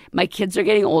 My kids are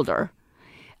getting older.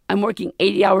 I'm working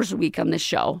 80 hours a week on this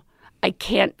show. I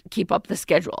can't keep up the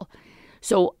schedule.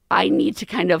 So I need to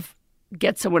kind of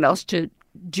get someone else to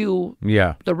do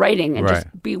the writing and just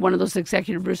be one of those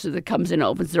executive producers that comes in,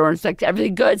 opens the door, and it's like,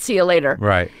 everything good, see you later.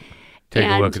 Right. Take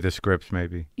a look at the scripts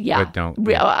maybe. Yeah. But don't.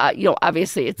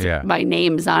 Obviously it's my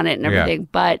name's on it and everything.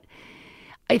 But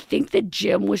I think that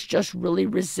Jim was just really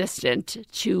resistant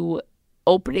to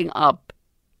opening up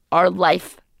our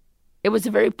life. It was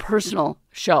a very personal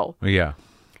show. Yeah.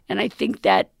 And I think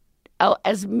that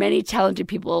as many talented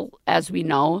people as we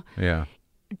know,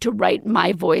 to write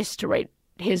my voice, to write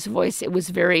his voice, it was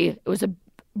a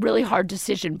really hard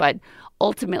decision. But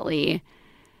ultimately,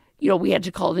 we had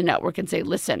to call the network and say,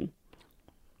 listen,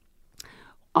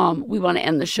 we want to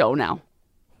end the show now.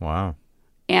 Wow.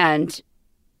 And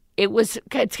it's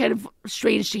kind of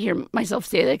strange to hear myself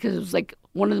say that because it was like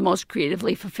one of the most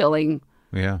creatively fulfilling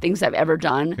things I've ever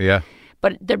done. Yeah.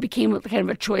 But there became kind of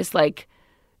a choice like,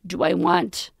 do I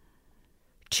want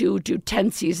to do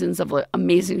 10 seasons of an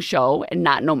amazing show and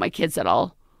not know my kids at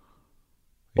all?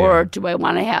 Yeah. Or do I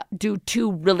want to do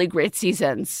 2 really great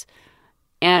seasons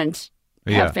and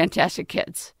have fantastic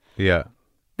kids? Yeah.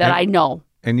 That I know.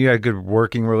 And you had a good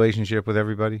working relationship with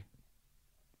everybody?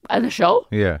 On the show?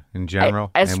 Yeah, in general?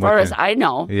 As far as I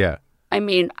know. Yeah. I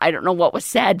mean, I don't know what was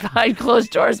said behind closed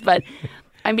doors, but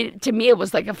I mean, to me, it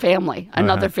was like a family,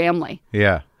 another family.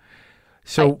 Yeah.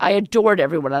 So I adored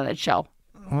everyone on that show.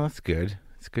 Well, that's good.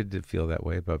 It's good to feel that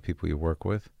way about people you work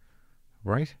with,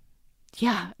 right?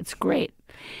 Yeah, it's great.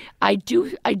 I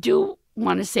do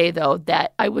want to say, though,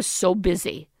 that I was so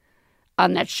busy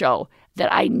on that show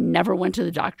that I never went to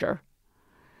the doctor.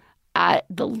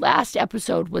 The last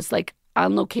episode was like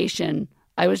on location.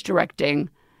 I was directing.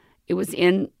 It was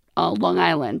in Long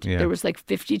Island. Yeah. There was like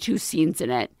 52 scenes in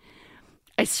it.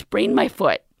 I sprained my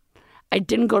foot. I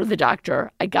didn't go to the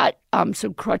doctor. I got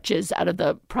some crutches out of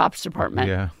the props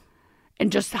department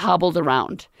and just hobbled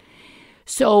around.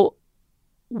 So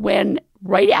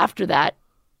right after that,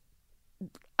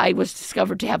 I was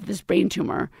discovered to have this brain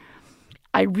tumor.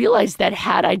 I realized that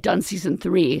had I done season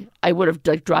 3, I would have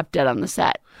dropped dead on the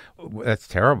set. That's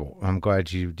terrible. I'm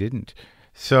glad you didn't.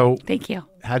 So thank you.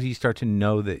 How do you start to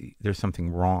know that there's something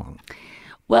wrong?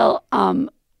 Well,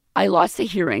 I lost a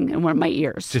hearing in one of my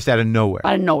ears. Just out of nowhere?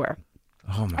 Out of nowhere.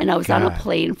 Oh, my God. And I was on a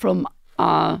plane from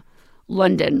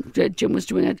London. Jim was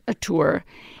doing a tour,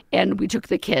 and we took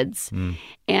the kids.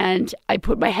 And I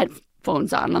put my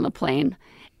headphones on the plane,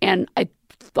 and I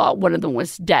thought one of them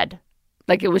was dead.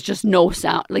 Like, it was just no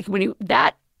sound. Like,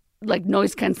 like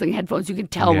noise-canceling headphones, you can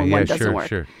tell when one doesn't work.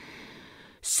 Sure.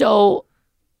 So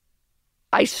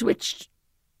I switched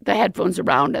the headphones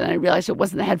around, and I realized it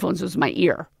wasn't the headphones, it was my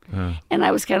ear. And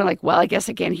I was kind of like, well, I guess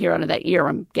I can't hear out of that ear.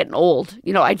 I'm getting old.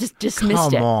 I just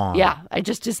dismissed it. Come on. Yeah, I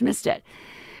just dismissed it.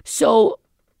 So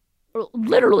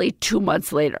literally 2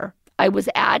 months later, I was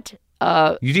at...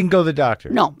 you didn't go to the doctor?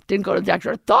 No, didn't go to the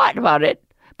doctor. I thought about it,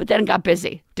 but then got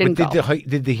busy. Didn't go.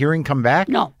 Did the hearing come back?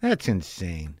 No. That's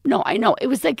insane. No, I know. It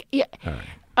was like... Yeah,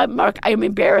 right. Mark, I'm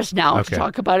embarrassed now to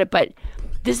talk about it, but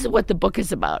this is what the book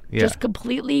is about. Yeah. Just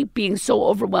completely being so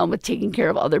overwhelmed with taking care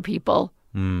of other people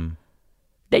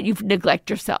that you neglect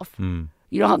yourself. You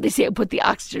know how they say put the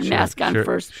oxygen mask on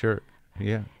first? Sure,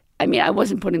 yeah. I mean, I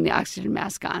wasn't putting the oxygen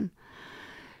mask on.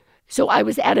 So I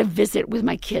was at a visit with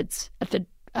my kids at the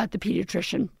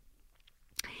pediatrician.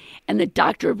 And the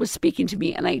doctor was speaking to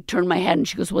me, and I turned my head, and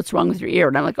she goes, "What's wrong with your ear?"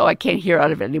 And I'm like, "Oh, I can't hear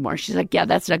out of it anymore." She's like, "Yeah,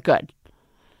 that's not good.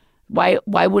 Why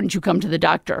wouldn't you come to the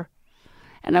doctor?"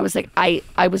 And I was like, I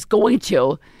was going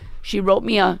to. She wrote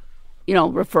me a,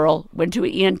 referral, went to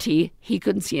an ENT. He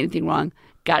couldn't see anything wrong.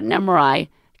 Got an MRI,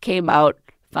 came out,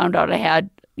 found out I had,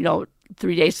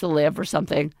 3 days to live or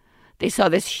something. They saw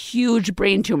this huge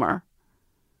brain tumor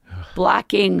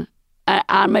blocking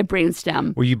on my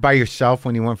brainstem. Were you by yourself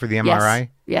when you went for the MRI?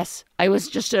 Yes. I was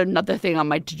just another thing on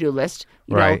my to-do list.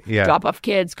 Right. Drop off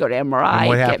kids, go to MRI, and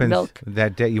what get happens milk.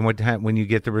 That day? When you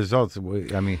get the results?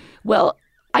 I mean, well,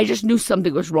 I just knew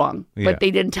something was wrong, but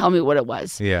they didn't tell me what it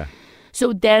was. Yeah.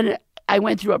 So then I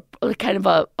went through a kind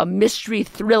of a mystery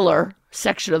thriller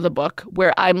section of the book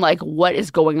where I'm like, what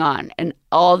is going on? And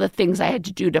all the things I had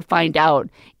to do to find out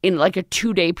in like a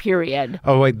 2-day period.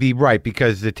 Oh, wait, be right,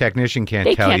 because the technician can't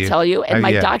tell you. They can't tell you. And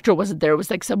my doctor wasn't there. It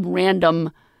was like some random,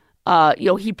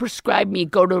 he prescribed me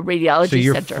go to a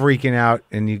radiology center. So you're freaking out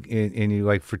and you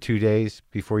like for 2 days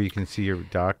before you can see your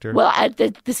doctor? Well, at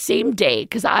the same day,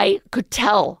 because I could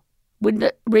tell when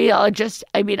the radiologist,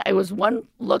 I was one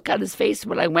look on his face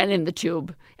when I went in the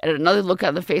tube and another look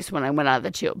on the face when I went out of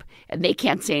the tube. And they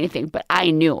can't say anything, but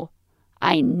I knew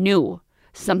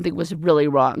something was really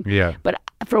wrong. Yeah. But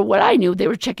for what I knew, they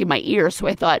were checking my ear. So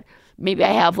I thought maybe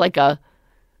I have like a,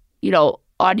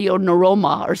 audio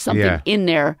neuroma or something in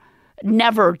there.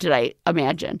 Never did I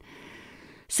imagine.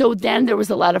 So then there was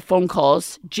a lot of phone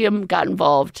calls. Jim got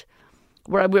involved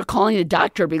where we were calling the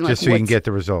doctor being like, just so you can get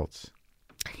the results.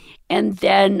 And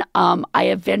then I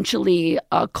eventually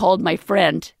called my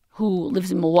friend who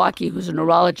lives in Milwaukee, who's a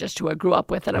neurologist who I grew up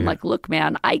with. And I'm like, look,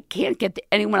 man, I can't get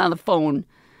anyone on the phone.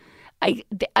 My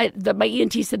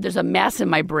ENT said there's a mass in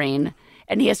my brain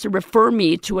and he has to refer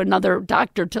me to another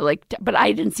doctor but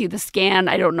I didn't see the scan.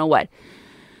 I don't know what.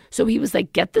 So he was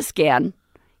like, get the scan,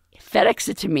 FedEx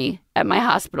it to me at my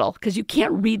hospital because you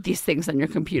can't read these things on your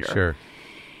computer. Sure.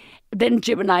 Then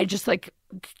Jim and I just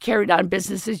carried on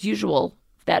business as usual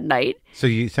that night. So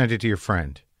you sent it to your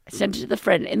friend? I sent it to the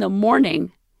friend. In the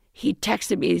morning, he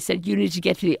texted me. He said, you need to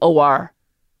get to the OR.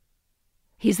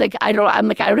 He's like, I don't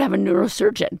have a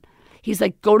neurosurgeon. He's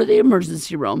like, go to the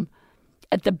emergency room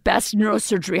at the best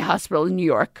neurosurgery hospital in New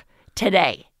York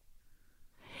today.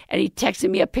 And he texted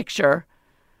me a picture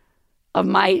of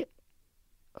my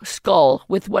skull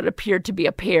with what appeared to be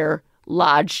a pear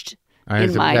lodged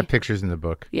in my... That picture's in the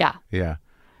book. Yeah. Yeah.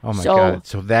 Oh, my God.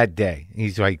 So that day,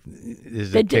 he's like...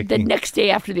 The next day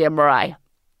after the MRI.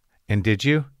 And did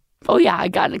you? Oh, yeah. I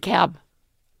got in a cab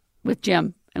with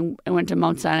Jim and went to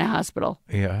Mount Sinai Hospital.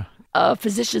 Yeah. A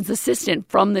physician's assistant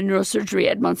from the neurosurgery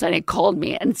at Mount Sinai called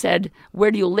me and said,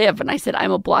 where do you live? And I said,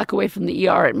 I'm a block away from the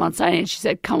ER at Mount Sinai. And she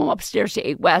said, come upstairs to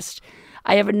 8 West.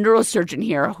 I have a neurosurgeon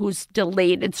here who's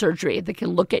delayed in surgery that can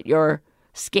look at your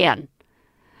scan.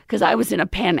 Because I was in a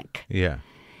panic. Yeah.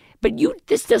 But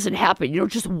this doesn't happen. You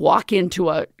don't just walk into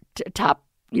a top,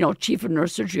 chief of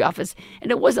neurosurgery office.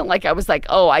 And it wasn't like I was like,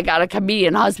 oh, I got a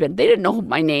comedian husband. They didn't know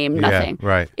my name, nothing. Yeah,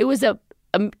 right. It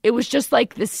was just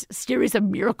like this series of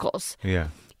miracles. Yeah.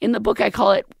 In the book, I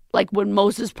call it like when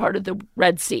Moses parted the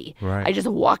Red Sea. Right. I just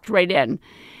walked right in.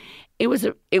 It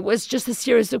was just a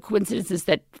series of coincidences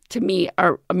that, to me,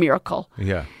 are a miracle.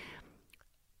 Yeah.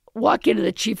 Walk into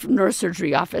the chief of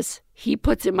neurosurgery office. He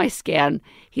puts in my scan.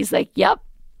 He's like, yep,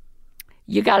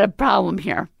 you got a problem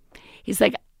here. He's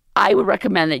like, I would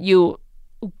recommend that you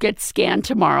get scanned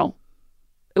tomorrow.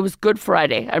 It was Good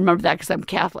Friday. I remember that because I'm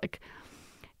Catholic.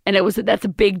 And that's a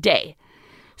big day.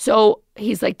 So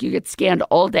he's like, you get scanned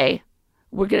all day.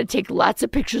 We're going to take lots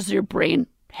of pictures of your brain,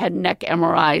 head and neck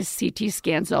MRIs, CT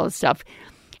scans, all this stuff.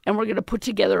 And we're going to put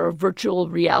together a virtual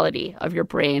reality of your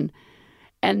brain.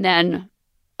 And then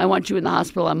I want you in the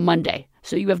hospital on Monday.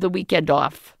 So you have the weekend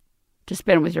off to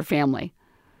spend with your family.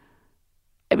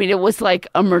 I mean, it was like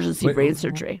emergency brain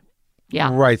surgery. Yeah.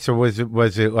 Right. So was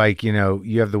it like,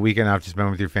 you have the weekend off to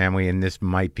spend with your family and this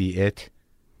might be it?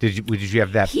 Did you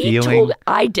have that feeling?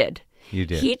 I did. You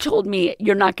did. He told me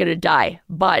you're not going to die,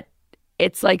 but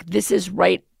it's like this is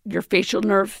right. Your facial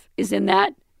nerve is in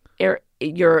that.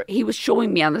 He was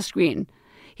showing me on the screen.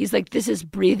 He's like, this is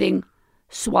breathing,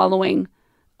 swallowing,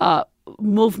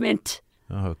 movement.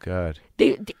 Oh, God.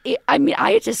 I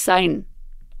had to sign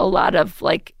a lot of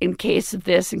like in case of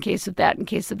this, in case of that, in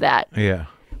case of that. Yeah.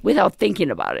 Without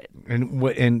thinking about it.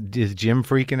 And is Jim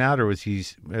freaking out, or was he?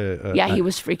 Yeah, he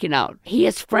was freaking out. He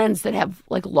has friends that have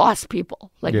like lost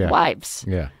people, like wives.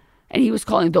 Yeah. And he was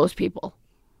calling those people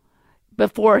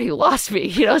before he lost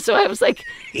me, So I was like,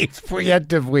 he's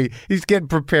getting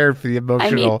prepared for the emotional.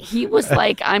 I mean, he was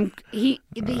like, he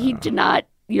did not,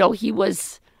 he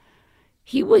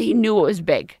knew it was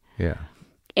big. Yeah.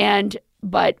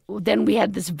 But then we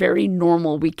had this very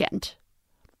normal weekend.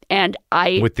 And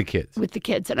with the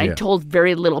kids. And I told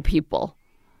very little people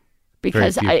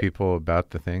because very few people about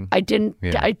the thing. I didn't.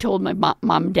 Yeah. I told my mom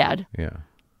and dad. Yeah.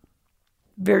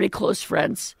 Very close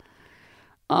friends.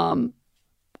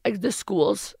 The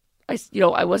schools. I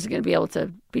wasn't going to be able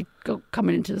to go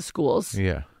coming into the schools.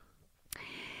 Yeah.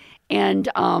 And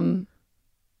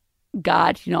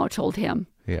God, told him.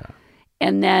 Yeah.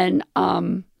 And then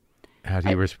how do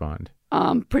you respond?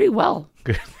 Pretty well.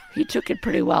 Good. He took it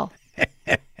pretty well.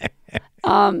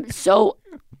 So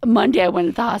Monday I went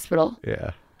to the hospital.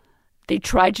 Yeah. They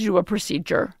tried to do a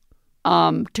procedure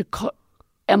to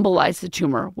embolize the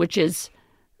tumor, which is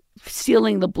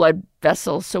sealing the blood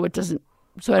vessels so it doesn't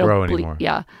I don't grow bleed. Anymore.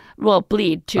 Yeah. Well,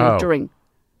 bleed too during.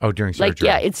 Oh, during surgery. Like,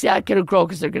 yeah, it's not going to grow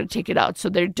because they're going to take it out. So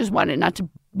they just want it not to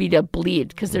be to bleed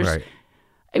because there's. Right.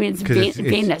 I mean, it's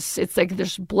venous. It's like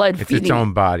there's blood feeding. It's its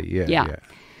own body. Yeah.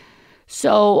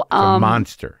 So it's a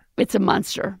monster. It's a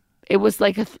monster. It was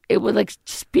like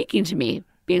speaking to me,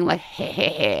 being like,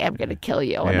 "Hey, I'm gonna kill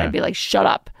you," and I'd be like, "Shut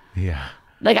up." Yeah.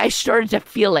 Like I started to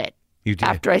feel it. You did.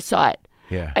 After I saw it.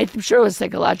 Yeah. I'm sure it was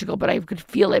psychological, but I could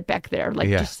feel it back there, like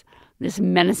just this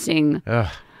menacing.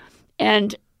 Ugh.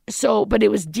 And so, but it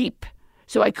was deep,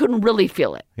 so I couldn't really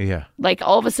feel it. Yeah. Like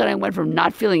all of a sudden, I went from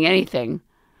not feeling anything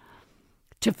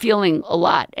to feeling a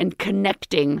lot and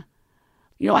connecting.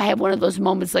 I have one of those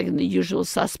moments like in The Usual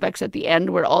Suspects at the end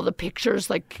where all the pictures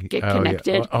like get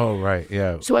connected. Yeah. Oh, right.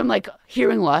 Yeah. So I'm like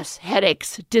hearing loss,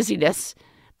 headaches, dizziness,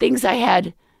 things I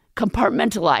had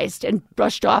compartmentalized and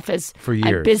brushed off as for years.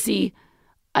 I'm busy.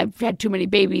 I've had too many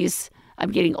babies.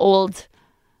 I'm getting old.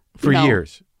 For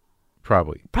years,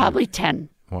 probably. Probably 10.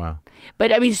 Wow.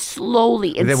 But I mean,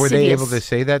 slowly, insidious. Were they able to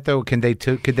say that though? Could they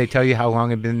tell you how long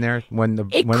it had been there when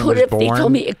it was born? They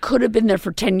told me it could have been there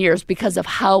for 10 years because of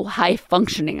how high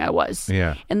functioning I was.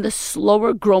 Yeah. And the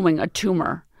slower growing a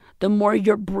tumor, the more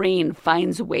your brain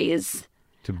finds ways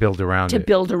to build around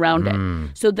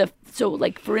it. So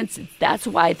like for instance, that's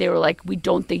why they were like, we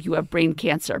don't think you have brain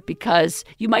cancer because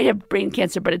you might have brain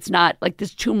cancer, but it's not like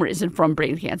this tumor isn't from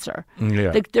brain cancer.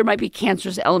 Yeah. Like there might be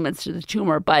cancerous elements to the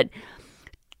tumor, but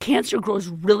cancer grows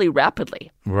really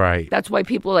rapidly. Right. That's why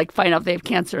people like find out they have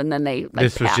cancer and then they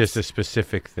This pass. was just a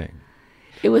specific thing.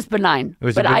 It was benign.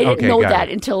 I didn't know that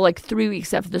until like 3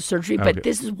 weeks after the surgery. But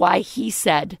this is why he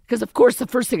said, because of course the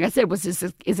first thing I said was,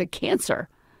 is it cancer?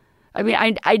 I mean,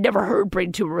 I never heard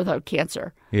brain tumor without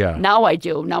cancer. Yeah. Now I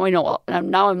do. Now I know.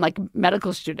 Now I'm like a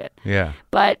medical student. Yeah.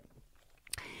 But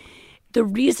the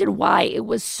reason why it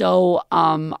was so,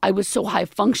 I was so high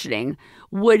functioning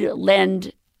would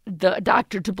lend the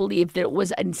doctor to believe that it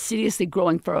was insidiously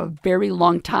growing for a very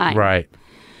long time. Right.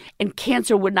 and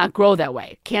cancer would not grow that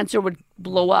way. Cancer would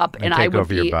blow up, and I take would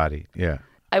over your body. Yeah.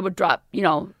 I would drop.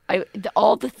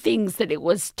 All the things that it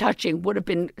was touching would have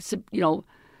been.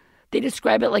 They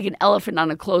describe it like an elephant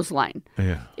on a clothesline.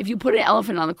 Yeah. If you put an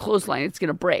elephant on a clothesline, it's going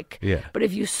to break. Yeah. But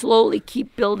if you slowly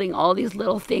keep building all these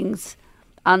little things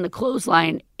on the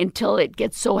clothesline until it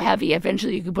gets so heavy,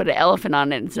 eventually you can put an elephant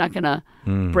on it and it's not going to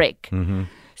break. Mm-hmm.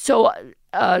 So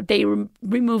they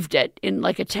removed it in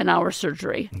like a 10-hour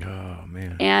surgery. Oh,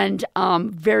 man. And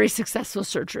very successful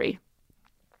surgery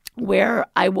where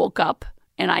I woke up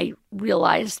and I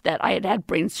realized that I had had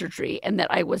brain surgery and that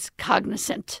I was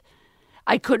cognizant.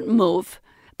 I couldn't move,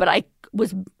 but I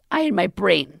had my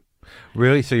brain.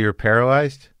 Really? So you're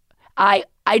paralyzed? I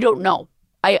don't know.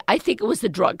 I think it was the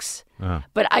drugs,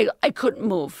 but I couldn't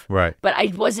move. Right. But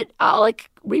I wasn't. All I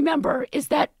remember is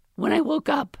that when I woke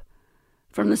up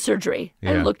from the surgery,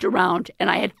 I looked around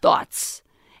and I had thoughts,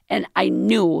 and I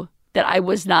knew that I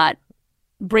was not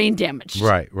brain damaged.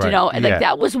 Right. And like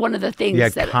that was one of the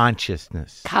things. That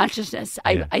consciousness.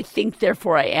 I think,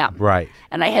 therefore I am. Right.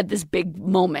 And I had this big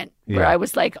moment where I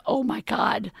was like, oh my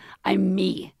God, I'm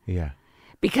me. Yeah.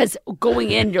 Because going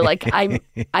in, you're like,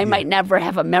 I might never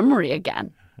have a memory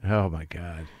again. Oh my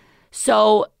God.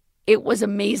 So it was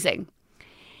amazing.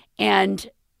 And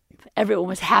everyone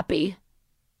was happy.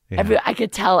 Yeah. I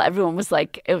could tell everyone was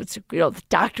like, it was, the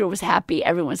doctor was happy.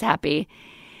 Everyone was happy.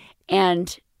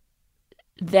 And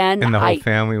then the whole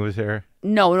family was there?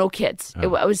 No kids. Oh. It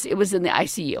was in the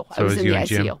ICU. So I was in the ICU.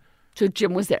 Jim? So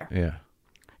Jim was there. Yeah.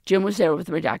 Jim was there with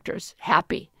my doctors,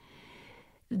 happy.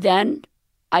 Then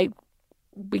I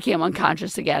became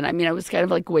unconscious again. I mean, I was kind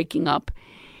of like waking up.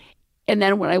 And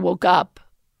then when I woke up,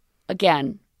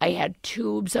 again, I had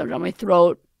tubes under my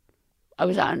throat. I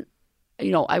was on,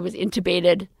 I was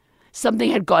intubated.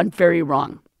 Something had gone very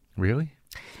wrong. Really?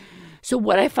 So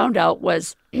what I found out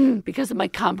was because of my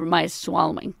compromised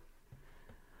swallowing,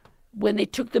 when they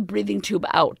took the breathing tube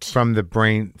out. From the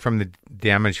brain, from the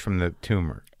damage from the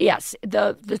tumor. Yes,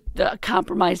 the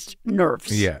compromised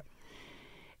nerves. Yeah.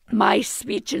 My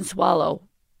speech and swallow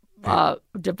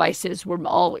devices were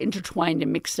all intertwined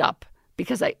and mixed up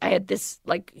because I had this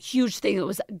like huge thing that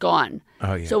was gone.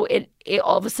 Oh, yeah. So it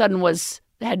all of a sudden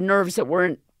had nerves that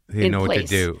weren't in place. They didn't know what to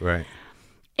do, right.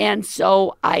 And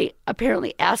so I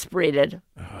apparently aspirated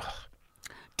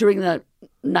during the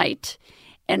night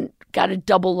and got a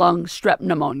double lung strep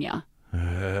pneumonia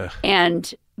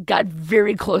and got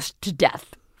very close to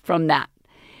death from that.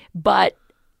 But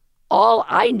all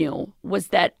I knew was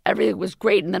that everything was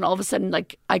great. And then all of a sudden,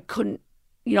 like, I couldn't,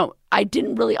 I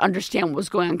didn't really understand what was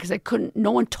going on because no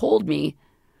one told me.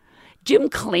 Jim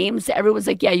claims, everyone's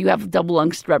like, yeah, you have double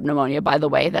lung strep pneumonia, by the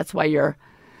way. That's why you're,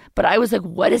 but I was like,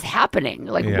 what is happening?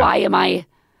 Like, why am I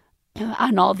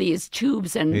on all these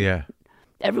tubes and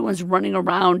everyone's running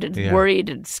around and worried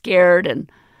and scared,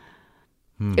 and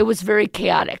it was very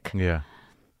chaotic. Yeah.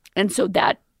 And so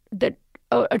that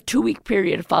a 2-week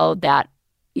period followed that,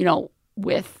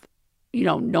 with,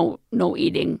 no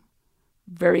eating,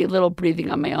 very little breathing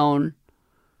on my own,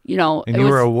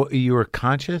 And you were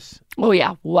conscious? Oh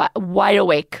yeah, wide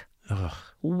awake. Ugh.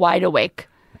 Wide awake.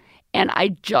 And I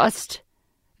just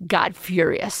got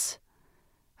furious.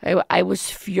 I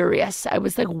was furious. I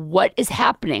was like, what is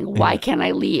happening? Why can't I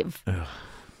leave? Ugh.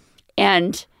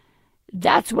 And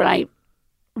that's when I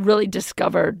really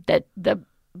discovered that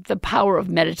the power of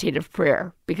meditative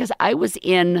prayer, because I was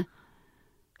in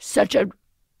such a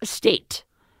state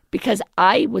because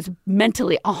I was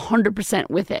mentally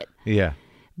 100% with it. Yeah.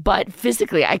 But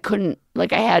physically I couldn't,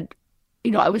 like I had,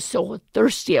 I was so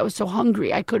thirsty. I was so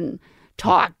hungry. I couldn't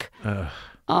talk. Yeah.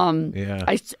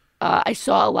 I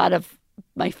saw a lot of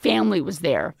my family was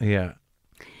there. Yeah.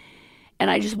 And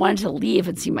I just wanted to leave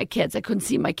and see my kids. I couldn't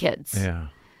see my kids. Yeah.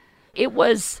 It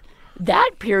was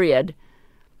that period.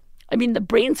 I mean, the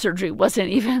brain surgery wasn't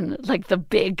even like the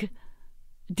big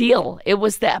deal. It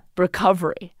was that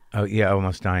recovery. Oh yeah,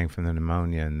 almost dying from the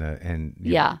pneumonia and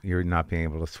you're not being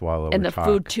able to swallow and or the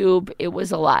food tube. It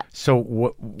was a lot. So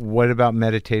what about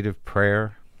meditative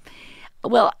prayer?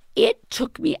 Well, it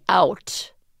took me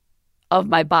out of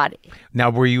my body. Now,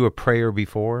 were you a prayer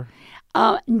before?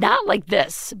 Not like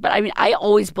this, but I mean, I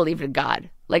always believed in God.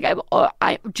 Like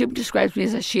Jim describes me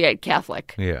as a Shiite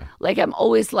Catholic. Yeah. Like I'm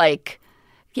always like,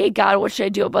 hey, God, what should I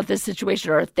do about this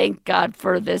situation? Or thank God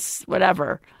for this,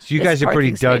 whatever. So you guys are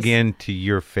pretty dug into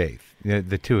your faith,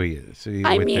 the two of you. So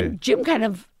Jim kind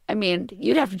of,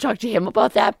 you'd have to talk to him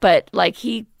about that, but like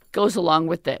he goes along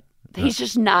with it. He's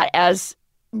just not as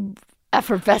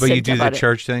effervescent. But you do the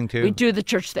church thing too? We do the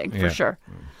church thing for sure.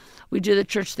 We do the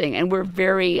church thing, and we're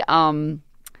very,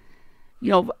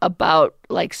 about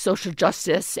like social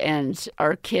justice and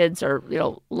our kids are,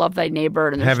 love thy neighbor,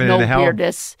 and there's Heaven no and hell.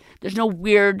 weirdness. There's no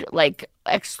weird like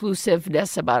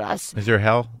exclusiveness about us. Is there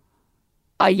hell?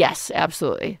 Yes,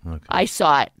 absolutely. Okay. I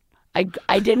saw it.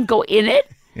 I didn't go in it,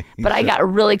 but I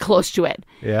got really close to it.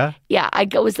 Yeah? Yeah, I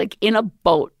was like in a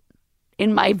boat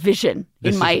in my vision.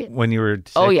 Is when you were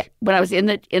sick? Oh yeah, when I was in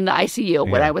the ICU,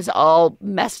 when I was all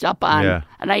messed up on,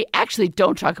 and I actually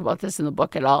don't talk about this in the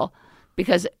book at all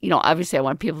because obviously I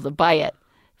want people to buy it,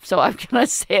 so I'm gonna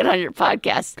say it on your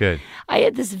podcast. Good. I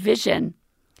had this vision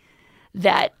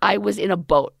that I was in a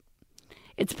boat.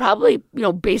 It's probably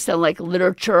based on like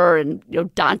literature and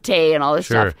Dante and all this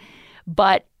stuff,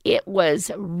 but it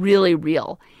was really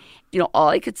real. All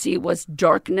I could see was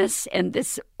darkness and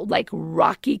this like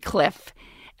rocky cliff.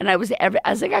 And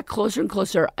as I got closer and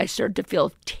closer, I started to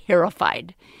feel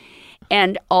terrified.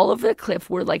 And all over the cliff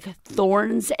were like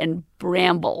thorns and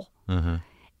bramble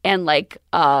and like,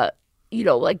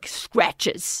 like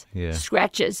scratches. Yeah.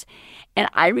 Scratches. And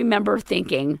I remember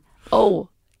thinking, oh,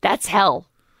 that's hell.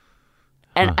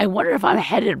 And I wonder if I'm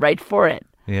headed right for it.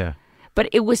 Yeah. But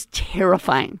it was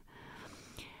terrifying.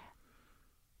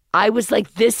 I was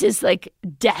like, this is like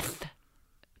death.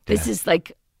 This is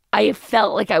like, I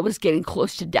felt like I was getting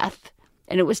close to death,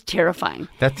 and it was terrifying.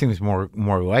 That seems more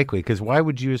likely, because why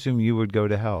would you assume you would go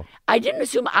to hell? I didn't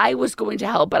assume I was going to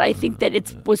hell, but I think that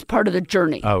it was part of the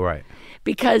journey. Oh, right.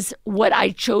 Because what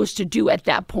I chose to do at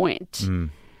that point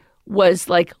was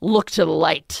like look to the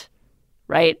light,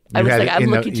 right? I was like, I'm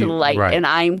looking to the light, and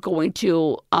I'm going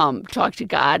to talk to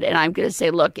God, and I'm going to say,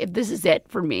 look, if this is it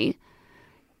for me,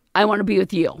 I want to be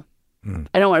with you.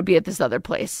 I don't want to be at this other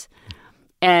place.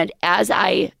 And as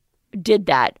I did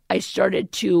that, I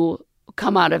started to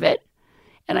come out of it,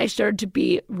 and I started to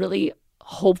be really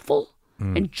hopeful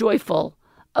and joyful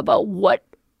about what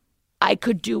I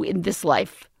could do in this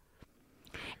life.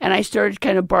 And I started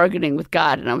kind of bargaining with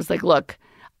God, and I was like, look,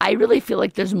 I really feel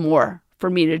like there's more for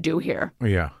me to do here.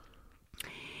 Yeah.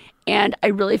 And I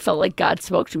really felt like God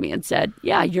spoke to me and said,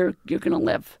 yeah, you're going to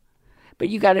live, but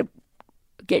you got to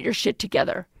get your shit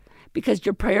together because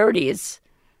your priorities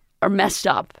are messed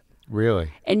up.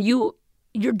 Really? And you're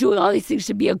doing all these things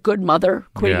to be a good mother,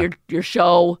 quitting your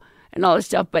show and all this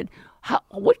stuff. But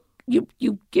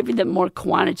you giving them more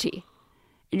quantity,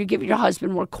 and you're giving your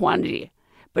husband more quantity,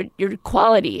 but your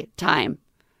quality time,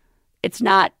 it's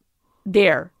not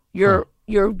there. You're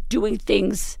doing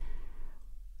things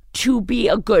to be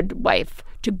a good wife,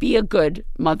 to be a good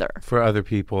mother for other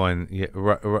people, and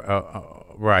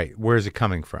right. Where's it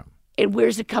coming from? And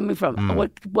where's it coming from?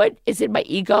 What is it? My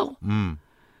ego?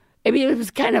 I mean, it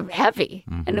was kind of heavy,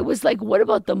 and it was like, what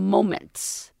about the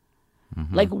moments?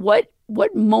 Like, what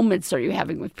moments are you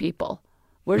having with people?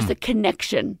 Where's the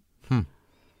connection?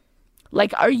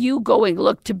 Like, are you going,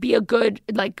 look, to be a good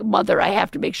like mother, I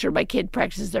have to make sure my kid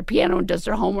practices their piano and does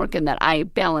their homework, and that I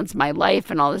balance my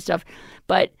life and all this stuff.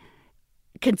 But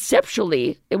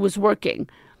conceptually, it was working,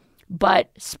 but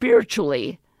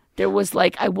spiritually, there was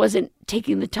like, I wasn't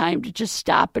taking the time to just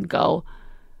stop and go,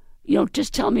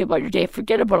 just tell me about your day.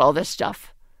 Forget about all this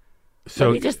stuff. So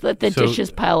let me just let the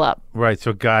dishes pile up. Right.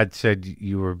 So God said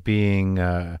you were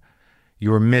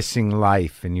you were missing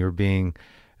life, and you were being,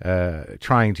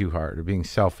 trying too hard, or being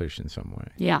selfish in some way.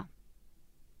 Yeah.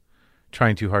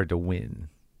 Trying too hard to win.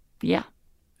 Yeah.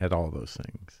 At all those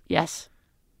things. Yes.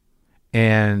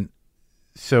 And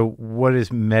so what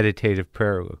does meditative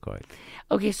prayer look like?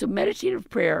 Okay, so meditative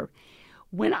prayer,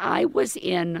 when I was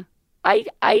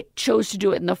I chose to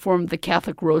do it in the form of the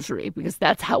Catholic Rosary because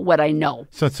that's what I know.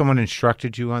 So someone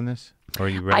instructed you on this? Or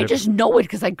you read I just know it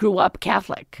because I grew up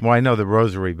Catholic. Well, I know the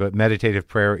Rosary, but meditative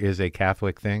prayer is a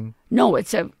Catholic thing? No,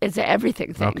 it's a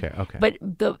everything thing. Okay. But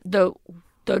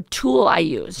the tool I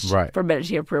used for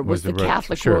meditative prayer was the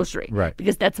Catholic Rosary. Right.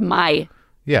 Because that's my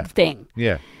thing.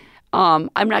 Yeah. I'm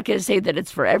not going to say that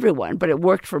it's for everyone, but it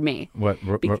worked for me. What,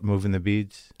 moving the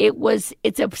beads?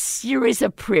 It's a series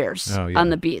of prayers on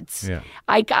the beads. Yeah.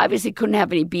 I obviously couldn't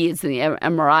have any beads in the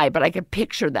MRI, but I could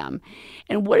picture them.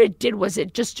 And what it did was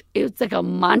it was like a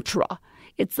mantra.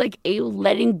 It's like a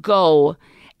letting go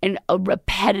and a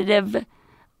repetitive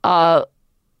prayer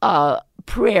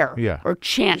or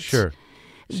chant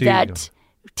that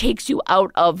takes you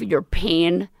out of your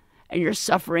pain and your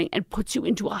suffering and puts you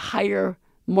into a higher,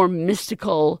 more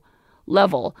mystical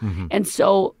level. And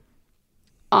so,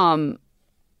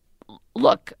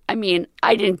 look, I mean,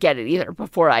 I didn't get it either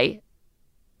before I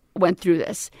went through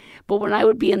this. But when I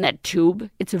would be in that tube,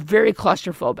 it's very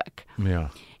claustrophobic. Yeah.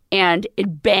 And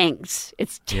it bangs.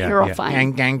 It's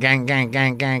terrifying. Gang, gang, gang,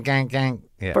 gang, gang, gang, gang.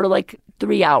 Yeah. For like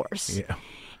 3 hours. Yeah.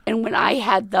 And when I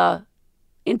had the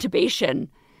intubation,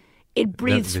 it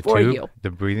breathes the for tube? you.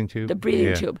 The breathing tube? The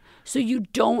breathing tube. So you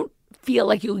don't feel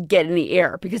like you get any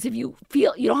air, because if you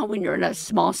feel, you know how when you're in a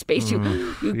small space, you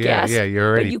gasp. Yeah, you're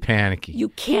already panicky. You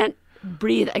can't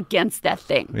breathe against that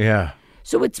thing. Yeah.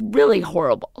 So it's really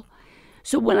horrible.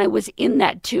 So when I was in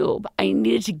that tube, I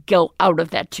needed to go out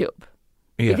of that tube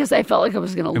because I felt like I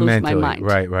was going to lose my mind.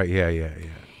 Right. Yeah.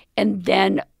 And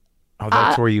then... Oh,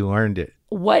 that's where you learned it.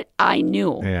 What I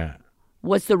knew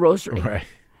was the rosary. Right.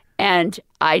 And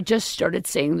I just started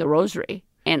saying the rosary,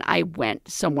 and I went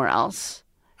somewhere else.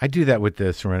 I do that with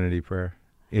the Serenity Prayer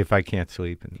if I can't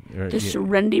sleep. The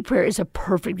Serenity Prayer is a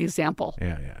perfect example.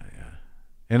 Yeah.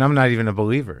 And I'm not even a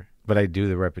believer, but I do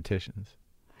the repetitions.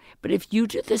 But if you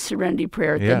do the Serenity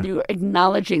Prayer, then you're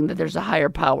acknowledging that there's a higher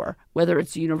power, whether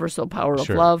it's the universal power of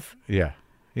love. Yeah.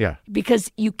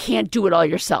 Because you can't do it all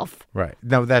yourself. Right.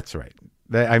 No, that's right.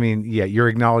 You're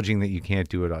acknowledging that you can't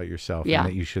do it all yourself and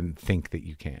that you shouldn't think that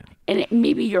you can. And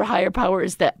maybe your higher power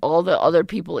is that all the other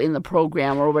people in the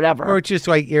program or whatever. Or just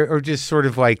sort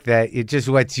of like that, it just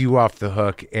lets you off the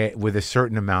hook with a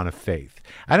certain amount of faith.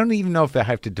 I don't even know if I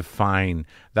have to define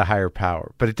the higher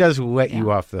power, but it does let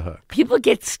you off the hook. People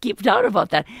get skeeved out about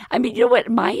that. I mean, you know what?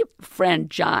 My friend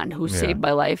John, who saved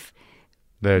my life.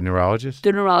 The neurologist?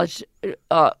 The neurologist,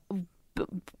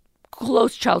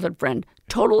 close childhood friend,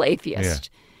 total atheist.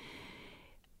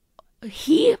 Yeah.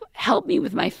 He helped me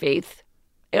with my faith,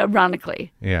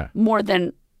 ironically. Yeah. More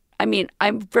than,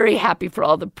 I'm very happy for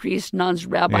all the priests, nuns,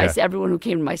 rabbis, everyone who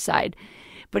came to my side.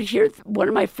 But here's one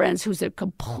of my friends who's a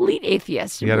complete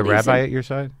atheist. You had a rabbi at your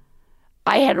side?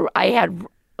 I had,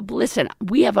 listen,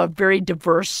 we have a very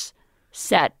diverse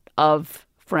set of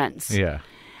friends. Yeah.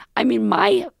 I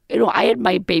had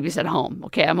my babies at home.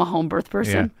 Okay, I'm a home birth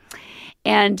person. Yeah.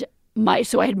 And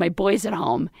so I had my boys at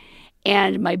home,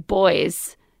 and my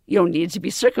boys, needed to be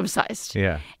circumcised.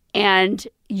 Yeah. And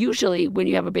usually when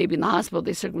you have a baby in the hospital,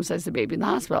 they circumcise the baby in the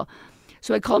hospital.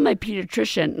 So I called my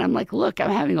pediatrician, and I'm like, look,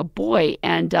 I'm having a boy.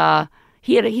 And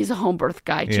he's a home birth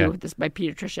guy, too, this my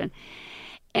pediatrician.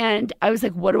 And I was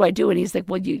like, what do I do? And he's like,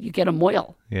 well, you get a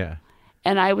moil. Yeah.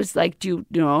 And I was like, do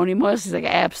you know any moils? He's like, I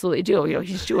absolutely do.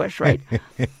 He's Jewish, right?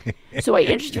 So I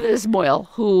introduced this moil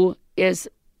who is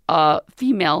a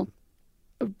female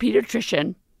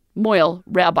pediatrician, moil,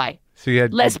 rabbi, so you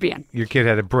had lesbian. Your kid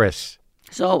had a bris.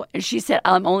 So she said,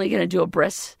 I'm only going to do a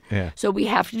bris. Yeah. So we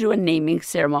have to do a naming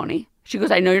ceremony. She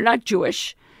goes, I know you're not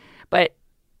Jewish, but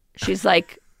she's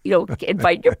like,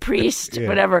 invite your priest,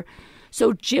 whatever.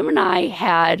 So Jim and I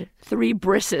had 3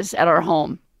 brises at our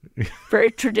home.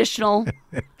 Very traditional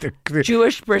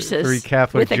Jewish brisses. 3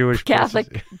 Catholic with Jewish a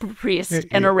Catholic priest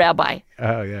and a rabbi.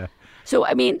 Oh, yeah. So,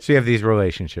 so you have these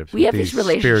relationships. We have these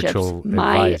relationships. Spiritual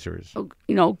advisors.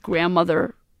 My,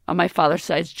 grandmother on my father's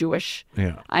side is Jewish.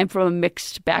 Yeah. I'm from a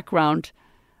mixed background.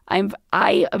 I am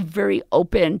very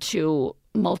open to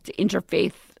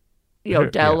interfaith,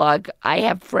 dialogue. Yeah. I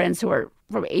have friends who are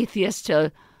from atheist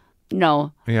to,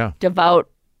 devout,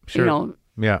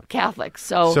 Catholics.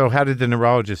 So how did the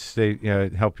neurologist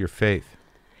help your faith?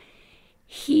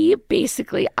 He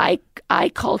basically, I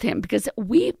called him because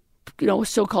we,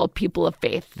 so-called people of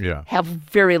faith have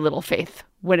very little faith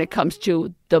when it comes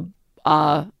to the,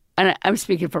 and I'm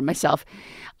speaking for myself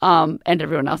and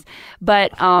everyone else,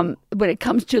 but when it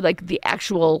comes to like the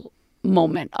actual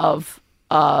moment of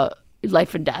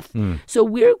life and death. So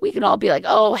we can all be like,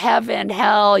 oh, heaven,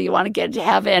 hell, you want to get into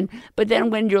heaven. But then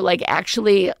when you're like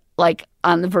actually like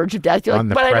on the verge of death, you're like,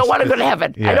 but I don't want to go to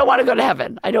heaven. Yeah. I don't want to go to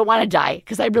heaven. I don't want to die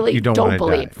because I really don't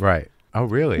believe. Die. Right. Oh,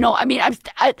 really? No,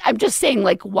 I'm just saying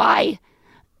like why,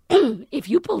 if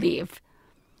you believe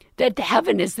that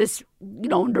heaven is this,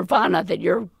 nirvana that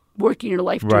you're working your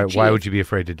life to achieve. Why would you be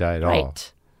afraid to die at all?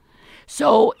 Right.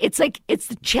 So it's like, it's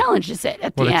the challenge, is it,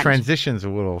 at the end? Well, the transition's a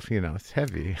little, it's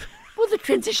heavy. Well, the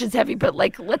transition's heavy, but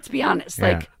like, let's be honest.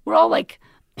 Like, we're all like,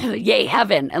 yay,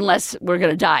 heaven, unless we're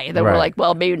going to die. Then we're like,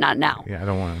 well, maybe not now. Yeah,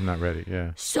 I'm not ready,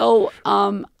 yeah. So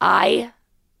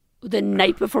the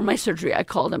night before my surgery, I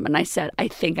called him and I said, I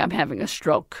think I'm having a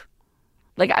stroke.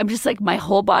 Like, I'm just like, my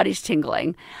whole body's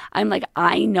tingling. I'm like,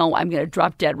 I know I'm going to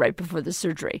drop dead right before the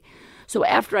surgery. So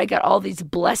after I got all these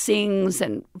blessings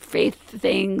and faith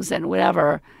things and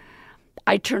whatever,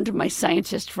 I turned to my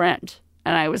scientist friend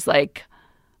and I was like,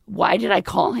 why did I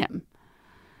call him?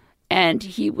 And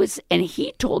he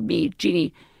told me,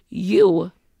 Jeannie,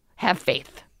 you have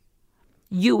faith.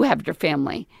 You have your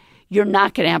family. You're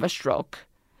not going to have a stroke.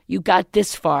 You got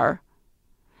this far.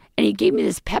 And he gave me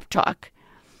this pep talk.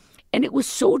 And it was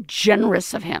so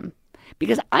generous of him.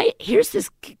 Because here's this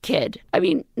kid,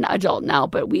 an adult now,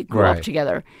 but we grew up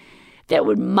together, that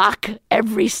would mock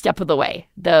every step of the way.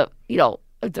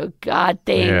 the God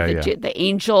thing, the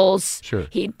angels. Sure.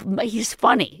 He's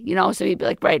funny, so he'd be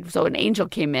like, right, so an angel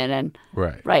came in and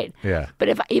right. Yeah.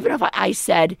 But even if I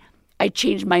said I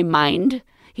changed my mind,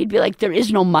 he'd be like, there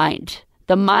is no mind.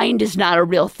 The mind is not a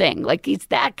real thing. Like, he's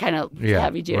that kind of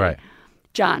heavy duty. Right.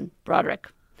 John Broderick,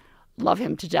 love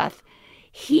him to death.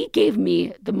 He gave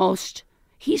me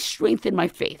he strengthened my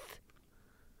faith.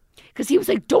 Because he was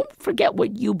like, don't forget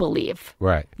what you believe.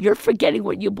 Right. You're forgetting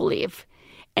what you believe.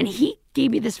 And he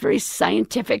gave me this very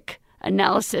scientific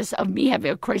analysis of me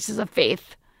having a crisis of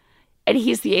faith. And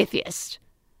he's the atheist.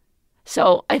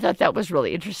 So I thought that was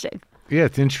really interesting. Yeah,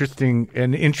 it's interesting,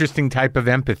 an interesting type of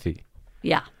empathy.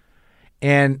 Yeah.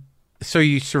 And so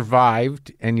you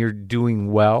survived and you're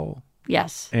doing well.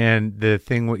 Yes. And the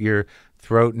thing with your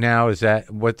throat now, is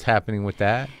that what's happening with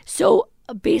that? So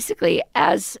basically,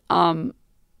 as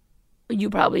you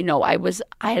probably know, I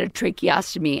had a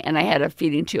tracheostomy and I had a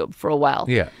feeding tube for a while.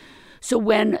 Yeah. So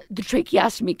when the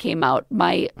tracheostomy came out,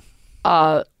 my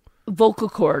vocal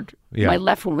cord, my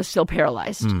left one was still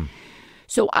paralyzed.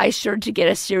 So I started to get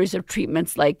a series of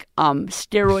treatments like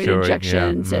steroid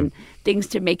injections and things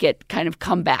to make it kind of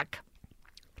come back.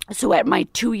 So at my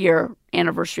 2-year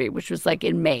anniversary, which was like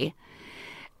in May,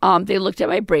 they looked at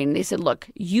my brain and they said, look,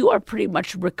 you are pretty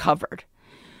much recovered.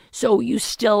 So you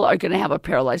still are going to have a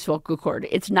paralyzed vocal cord.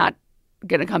 It's not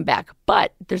going to come back.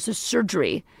 But there's a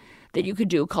surgery that you could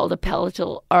do called a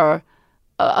palatal or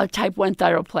a type 1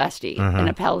 thyroplasty and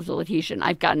a palatal adhesion.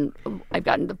 I've gotten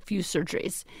a few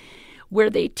surgeries where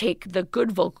they take the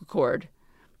good vocal cord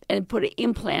and put an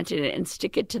implant in it and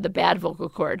stick it to the bad vocal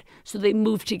cord so they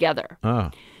move together.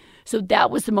 Oh. So that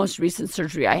was the most recent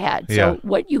surgery I had. So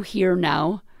what you hear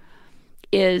now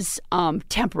is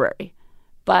temporary,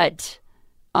 but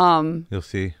you'll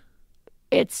see.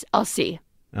 I'll see.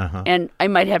 And I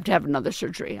might have to have another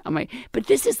surgery. But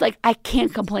this is like, I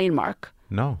can't complain, Mark.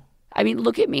 No. I mean,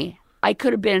 look at me. I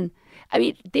could have been,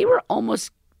 they were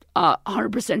almost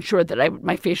 100% sure that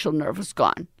my facial nerve was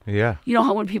gone. Yeah. You know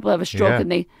how when people have a stroke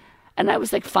and I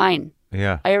was like, fine.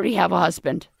 Yeah. I already have a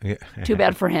husband. Yeah. Too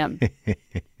bad for him.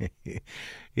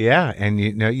 Yeah. And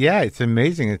it's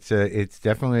amazing. It's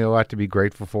definitely a lot to be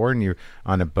grateful for. And you're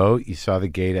on a boat. You saw the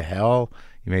gate of hell.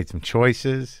 You made some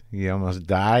choices. You almost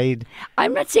died.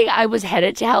 I'm not saying I was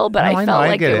headed to hell, but I felt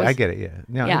like I get it. Yeah.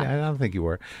 No, I don't think you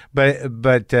were.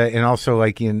 But and also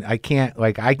like I can't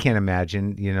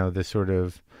imagine, the sort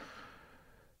of,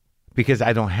 because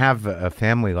I don't have a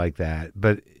family like that,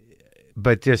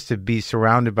 but just to be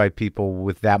surrounded by people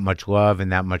with that much love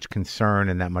and that much concern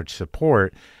and that much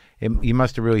support, you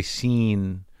must have really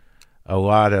seen a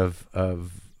lot of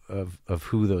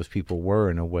who those people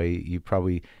were in a way you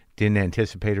probably didn't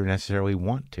anticipate or necessarily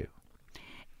want to.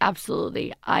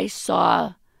 Absolutely. I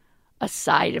saw a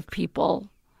side of people,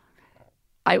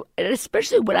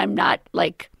 especially when I'm not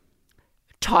like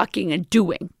talking and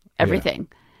doing everything.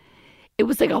 Yeah. It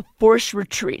was like a forced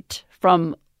retreat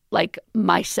from like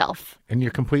myself. And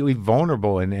you're completely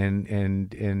vulnerable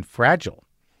and fragile.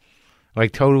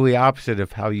 Like totally opposite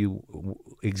of how you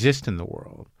exist in the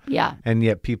world. Yeah. And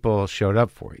yet people showed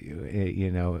up for you.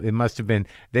 It must have been,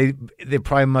 there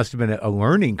probably must have been a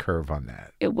learning curve on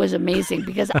that. It was amazing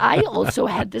because I also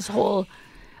had this whole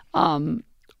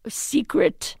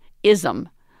secret ism,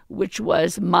 which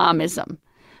was momism.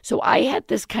 So I had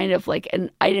this kind of like, and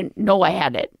I didn't know I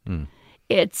had it.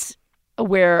 It's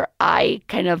where I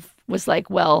kind of was like,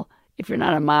 well, if you're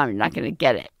not a mom, you're not going to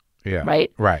get it. Yeah.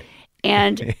 Right? Right.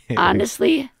 And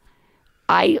honestly,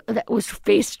 I was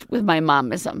faced with my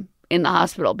momism in the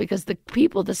hospital because the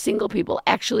single people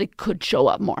actually could show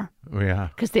up more. Yeah.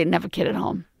 Because they didn't have a kid at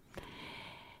home.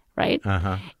 Right?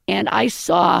 Uh-huh. And I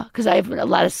saw, because I have a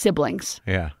lot of siblings.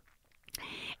 Yeah.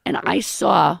 And I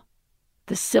saw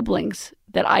the siblings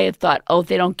that I had thought, oh,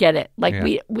 they don't get it. Like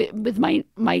with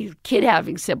my kid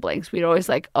having siblings, we'd always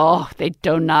like, oh, they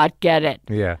do not get it.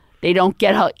 Yeah. They don't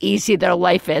get how easy their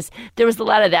life is. There was a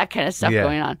lot of that kind of stuff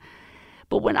going on.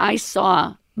 But when I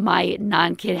saw my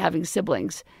non-kid having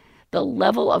siblings, the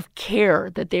level of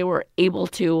care that they were able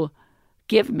to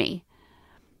give me,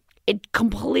 it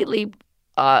completely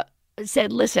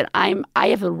said, listen, I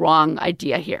have the wrong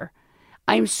idea here.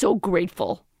 I'm so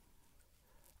grateful.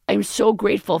 I'm so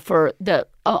grateful for the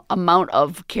amount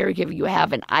of caregiving you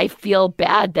have. And I feel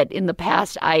bad that in the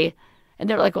past and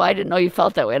they're like, well, I didn't know you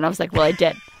felt that way. And I was like, well, I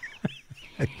did.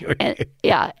 And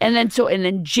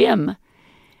then Jim,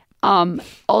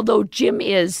 although Jim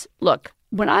look,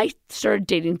 when I started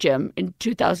dating Jim in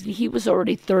 2000, he was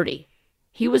already 30.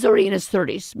 He was already in his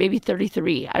 30s, maybe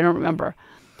 33. I don't remember.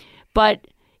 But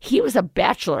he was a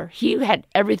bachelor. He had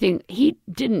everything. He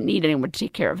didn't need anyone to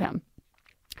take care of him.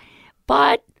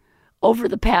 But over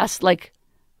the past,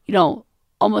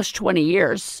 almost 20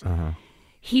 years,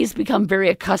 he's become very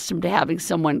accustomed to having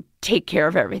someone take care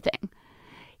of everything.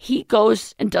 He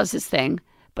goes and does his thing,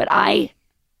 but I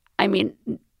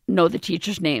know the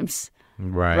teachers' names.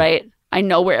 Right? I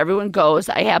know where everyone goes.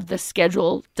 I have the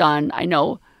schedule done. I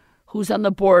know who's on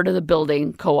the board of the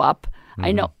building co-op.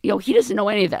 I know, he doesn't know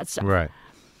any of that stuff. Right.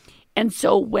 And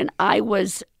so when I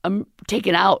was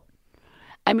taken out,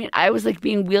 I was like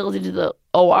being wheeled into the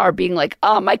OR being like,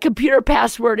 my computer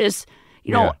password is,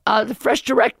 the Fresh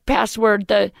Direct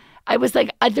password. I was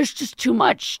like, there's just too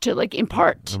much to like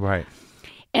impart. Right.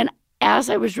 And as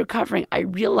I was recovering, I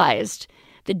realized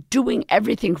that doing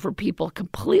everything for people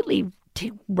completely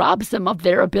robs them of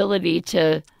their ability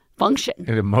to function.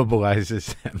 It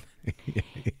immobilizes them.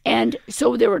 And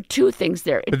so there were two things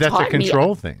there. But that's a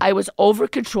control thing. I was over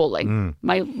controlling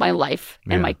my life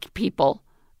and my people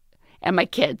and my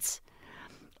kids.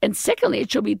 And secondly,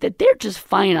 it showed me that they're just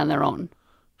fine on their own.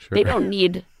 Sure. They don't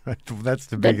need. That's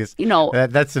the biggest.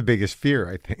 That's the biggest fear,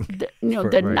 I think.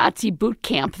 The Nazi boot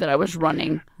camp that I was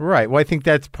running. Right. Well, I think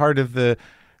that's part of the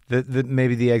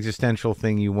maybe the existential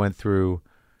thing you went through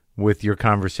with your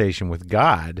conversation with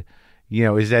God.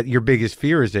 Is that your biggest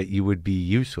fear is that you would be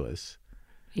useless.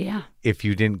 Yeah. If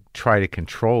you didn't try to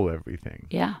control everything.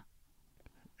 Yeah.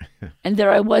 And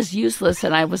there I was useless,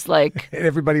 and I was like... And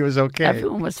everybody was okay.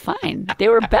 Everyone was fine. They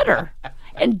were better.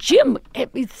 And Jim,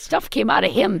 stuff came out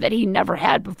of him that he never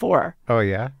had before. Oh,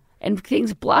 yeah? And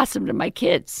things blossomed in my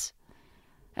kids.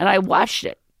 And I watched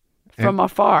it from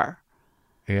afar.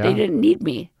 Yeah. They didn't need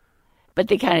me, but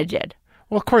they kind of did.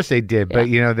 Well, of course they did, but,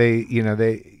 they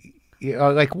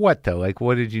like what, though? Like,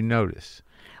 what did you notice?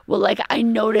 Well, like, I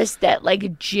noticed that,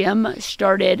 like, Jim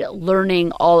started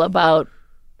learning all about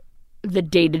the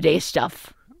day-to-day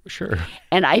stuff. Sure.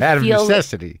 And I out feel... of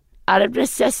necessity. Out of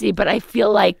necessity, but I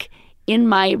feel like in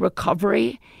my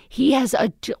recovery, he has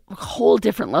a whole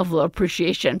different level of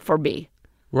appreciation for me.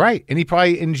 Right. And he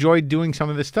probably enjoyed doing some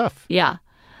of this stuff. Yeah.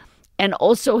 And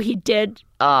also he'd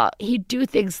do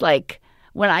things like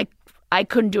when I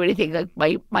couldn't do anything,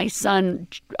 like my son,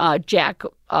 Jack,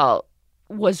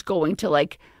 was going to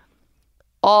like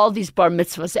all these bar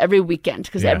mitzvahs every weekend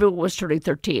because everyone was turning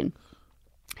 13.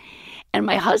 And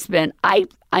my husband,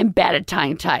 I'm bad at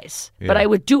tying ties, but I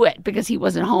would do it because he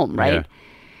wasn't home, right? Yeah.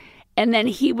 And then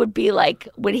he would be like,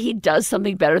 when he does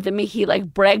something better than me, he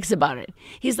like brags about it.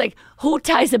 He's like, who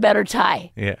ties a better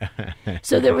tie? Yeah.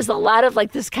 So there was a lot of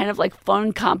like this kind of like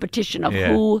fun competition of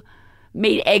who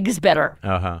made eggs better.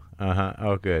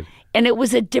 Oh, good. And it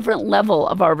was a different level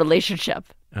of our relationship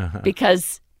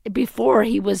because before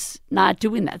he was not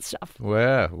doing that stuff.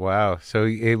 Wow. So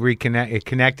it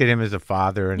connected him as a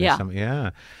father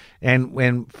and And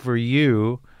when for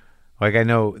you, like I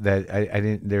know that I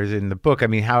didn't. There's in the book. I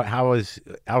mean, how is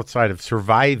outside of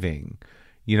surviving?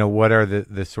 What are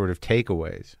the sort of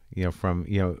takeaways? From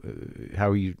how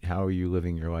are you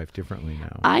living your life differently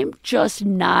now? I'm just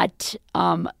not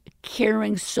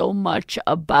caring so much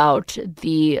about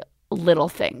the little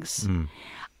things.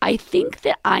 I think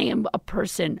that I am a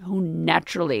person who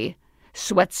naturally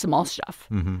sweats small stuff.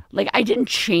 Mm-hmm. Like I didn't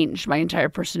change my entire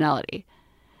personality.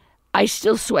 I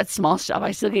still sweat small stuff.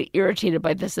 I still get irritated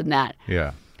by this and that.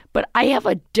 Yeah. But I have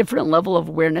a different level of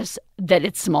awareness that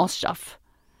it's small stuff.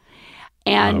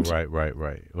 And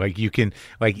right. Like you can,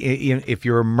 like if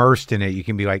you're immersed in it, you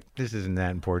can be like, this isn't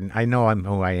that important. I know I'm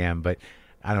who I am, but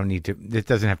I don't need to. This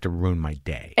doesn't have to ruin my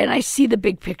day. And I see the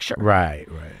big picture. Right.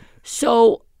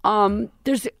 So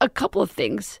there's a couple of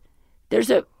things.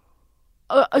 There's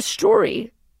a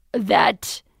story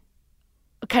that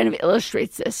kind of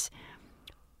illustrates this.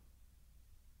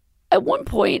 At one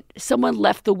point, someone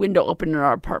left the window open in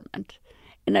our apartment,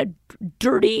 and a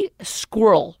dirty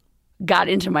squirrel got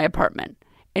into my apartment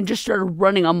and just started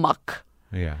running amok.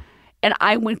 Yeah. And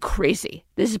I went crazy.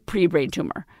 This is pre-brain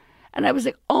tumor. And I was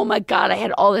like, oh, my God, I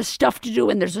had all this stuff to do,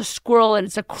 and there's a squirrel, and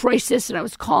it's a crisis, and I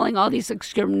was calling all these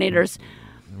exterminators.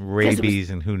 Rabies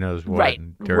and who knows what. Right.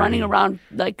 Running around,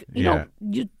 like,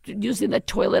 using the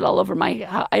toilet all over my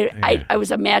house. I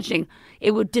was imagining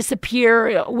it would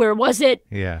disappear. Where was it?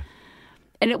 Yeah.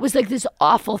 And it was like this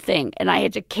awful thing. And I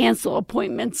had to cancel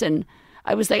appointments. And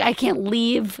I was like, I can't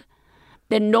leave.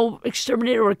 Then no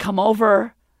exterminator would come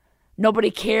over. Nobody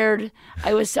cared.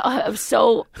 I was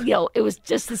so, it was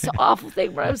just this awful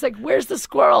thing where I was like, where's the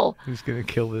squirrel? Who's going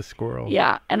to kill this squirrel?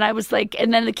 Yeah. And I was like,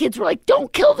 and then the kids were like,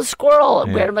 don't kill the squirrel.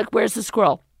 Yeah. I'm like, where's the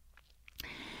squirrel?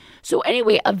 So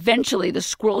anyway, eventually the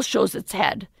squirrel shows its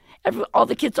head. All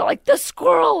the kids are like, the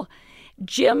squirrel.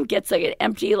 Jim gets like an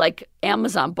empty like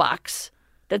Amazon box.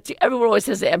 Everyone always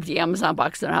has an empty Amazon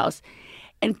box in their house.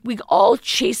 And we all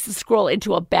chase the squirrel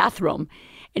into a bathroom,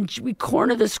 and we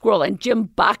corner the squirrel, and Jim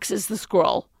boxes the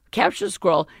squirrel, captures the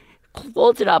squirrel,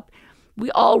 folds it up. We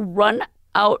all run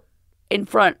out in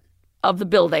front of the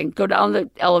building, go down the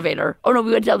elevator. Oh, no,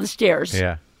 we went down the stairs.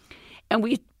 Yeah. And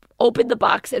we opened the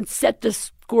box and set the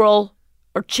squirrel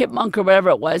or chipmunk or whatever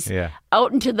it was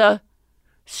out into the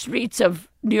streets of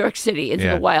New York City, into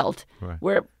the wild,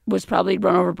 where it was probably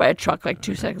run over by a truck like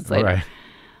 2 seconds later. Right.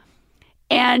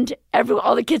 And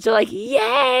all the kids are like,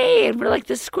 yay! And we're like,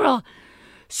 the squirrel.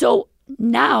 So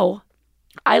now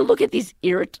I look at these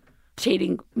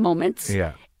irritating moments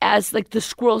as like the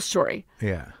squirrel story.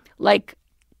 Yeah. Like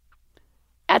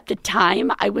at the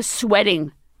time, I was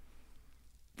sweating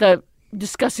the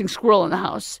disgusting squirrel in the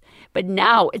house. But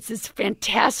now it's this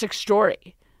fantastic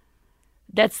story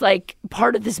that's like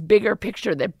part of this bigger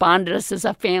picture that bonded us as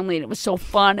a family. And it was so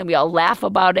fun and we all laugh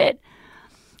about it.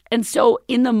 And so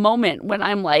in the moment when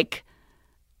I'm like,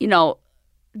 you know,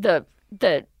 the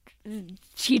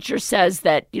teacher says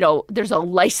that, you know, there's a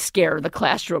lice scare in the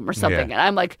classroom or something. And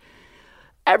I'm like,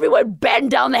 everyone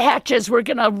bend down the hatches. We're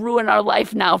going to ruin our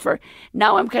life now.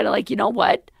 Now I'm kind of like, you know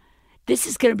what? This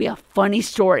is going to be a funny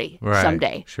story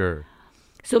someday. Sure.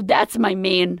 So that's my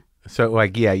main. So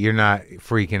like, you're not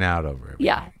freaking out over it.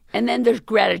 Yeah. And then there's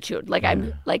gratitude. Like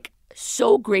I'm like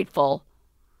so grateful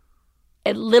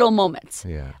at little moments.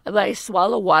 Yeah. When I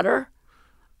swallow water,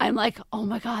 I'm like, oh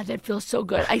my God, that feels so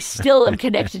good. I still am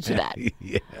connected to that.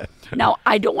 Now,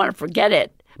 I don't want to forget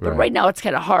it, but right now it's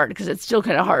kind of hard because it's still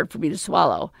kind of hard for me to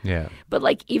swallow. Yeah. But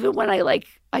like, even when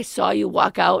I saw you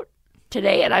walk out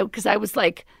today because I was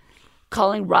like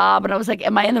calling Rob and I was like,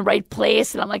 am I in the right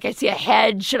place? And I'm like, I see a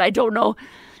hedge and I don't know.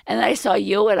 And then I saw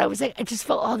you and I was like, I just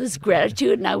felt all this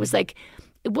gratitude. And I was like,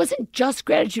 it wasn't just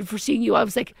gratitude for seeing you. I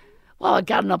was like, wow, I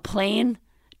got on a plane,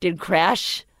 didn't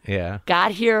crash. Yeah.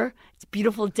 Got here. It's a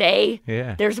beautiful day.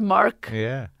 Yeah. There's Mark.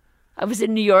 Yeah. I was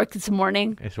in New York this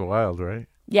morning. It's wild, right?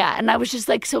 Yeah. And I was just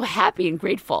like so happy and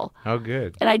grateful. Oh,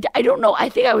 good. And I don't know. I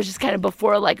think I was just kind of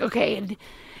before like, okay,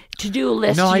 to-do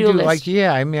list, no, to-do I do. list. Like,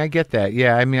 yeah, I mean, I get that.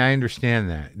 Yeah, I mean, I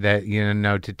understand that, you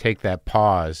know, to take that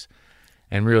pause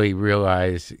and really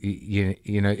realize, you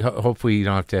know, hopefully you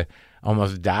don't have to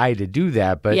almost die to do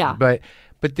that.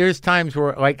 But there's times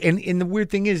where, like, and the weird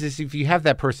thing is if you have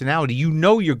that personality, you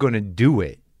know you're going to do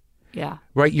it. Yeah.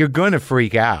 Right? You're going to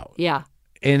freak out. Yeah.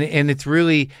 And it's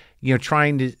really, you know,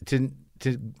 trying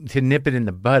to nip it in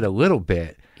the bud a little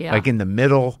bit, like in the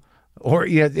middle, or,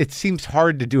 you know, it seems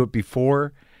hard to do it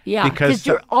before. Yeah, because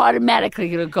you're automatically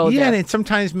going to go there. Yeah, and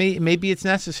sometimes maybe it's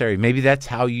necessary. Maybe that's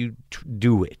how you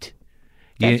do it.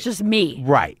 That's just me.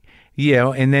 Right. You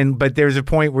know, and then, but there's a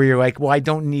point where you're like, well, I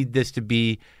don't need this to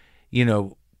be, you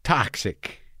know,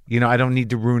 toxic. You know, I don't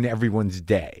need to ruin everyone's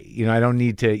day. You know, I don't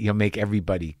need to, you know, make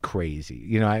everybody crazy.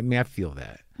 You know, I mean, I feel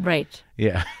that. Right.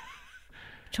 Yeah.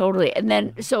 Totally. And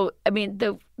then, so, I mean,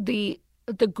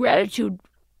 the gratitude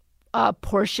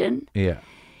portion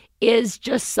is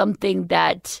just something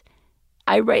that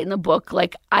I write in the book.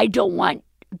 Like, I don't want,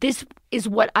 this is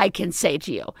what I can say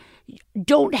to you.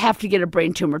 Don't have to get a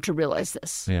brain tumor to realize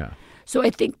this. Yeah. So I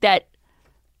think that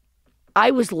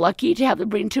I was lucky to have the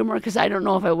brain tumor because I don't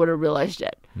know if I would have realized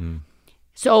it.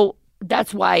 So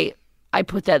that's why I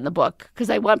put that in the book, because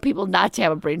I want people not to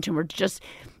have a brain tumor, to just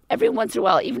every once in a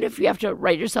while, even if you have to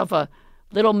write yourself a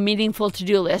little meaningful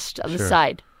to-do list on the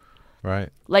side. Right.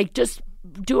 Like just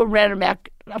do a random act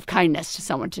of kindness to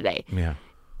someone today. Yeah.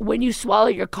 When you swallow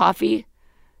your coffee,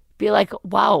 be like,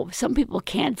 wow, some people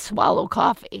can't swallow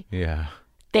coffee. Yeah.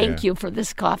 Thank you for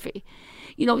this coffee.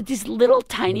 You know, these little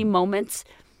tiny moments,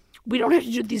 we don't have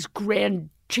to do these grand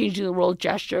changing the world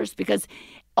gestures, because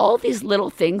all these little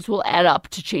things will add up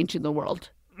to changing the world.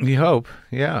 You hope,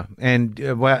 yeah. And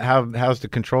how's the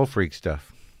control freak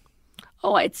stuff?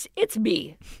 Oh, it's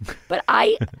me. But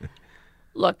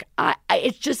look,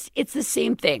 it's the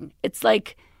same thing. It's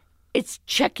like, it's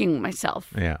checking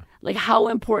myself. Yeah. Like, how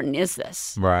important is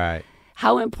this? Right.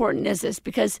 How important is this?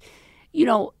 Because, you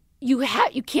know, you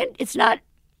can't, it's not,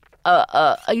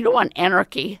 you don't want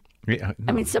anarchy. Yeah, no,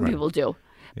 I mean, some people do,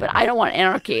 but I don't want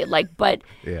anarchy. Like, but,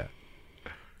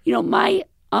 you know, my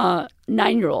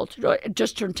 9-year-old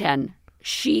just turned 10.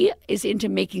 She is into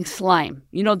making slime.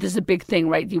 You know, this is a big thing,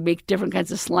 right? You make different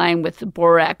kinds of slime with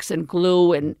borax and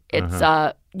glue, and it's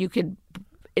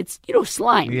it's, you know,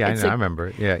 slime. Yeah, it's I remember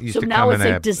it. Yeah, it used so to now come it's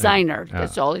in like designer.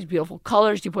 It's all these beautiful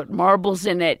colors. You put marbles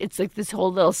in it. It's like this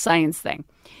whole little science thing.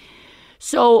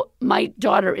 So my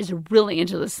daughter is really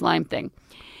into the slime thing.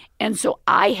 And so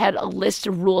I had a list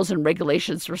of rules and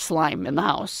regulations for slime in the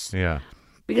house. Yeah.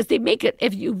 Because they make it,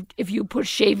 if you put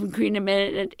shaving cream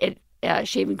in it,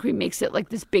 shaving cream makes it like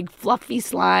this big fluffy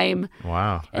slime.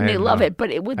 Wow. And they love it.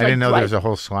 But it would I didn't know there's a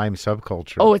whole slime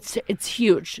subculture. Oh, it's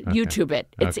huge. Okay. YouTube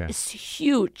it. It's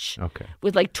huge. Okay.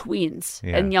 With like tweens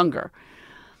and younger.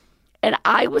 And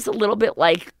I was a little bit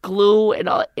like glue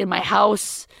in my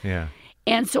house. Yeah.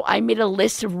 And so I made a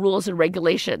list of rules and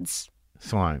regulations.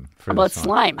 About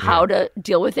slime, how to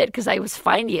deal with it, because I was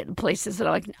finding it in places that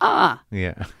I'm like,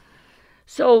 Yeah.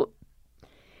 So,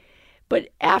 but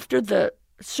after the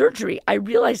surgery, I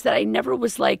realized that I never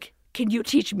was like, can you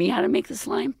teach me how to make the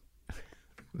slime?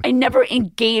 I never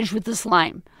engaged with the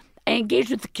slime. I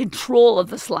engaged with the control of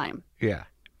the slime. Yeah.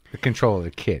 The control of the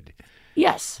kid.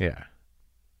 Yes. Yeah.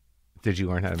 Did you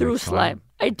learn how to through make slime?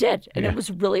 I did, and it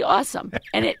was really awesome.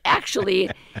 And it actually,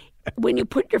 when you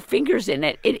put your fingers in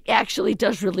it, it actually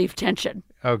does relieve tension.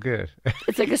 Oh, good.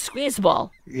 It's like a squeeze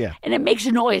ball. Yeah. And it makes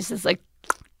a noise. It's like,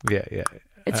 yeah.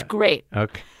 It's great.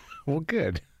 Okay. Well,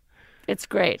 good. It's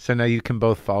great. So now you can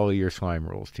both follow your slime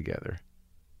rules together.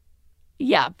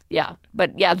 Yeah.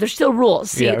 But there's still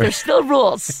rules. See, there's still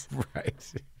rules.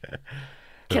 Right.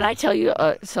 Can I tell you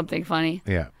something funny?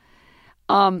 Yeah.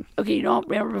 Okay,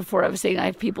 remember before I was saying I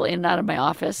have people in and out of my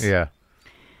office? Yeah.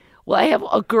 Well, I have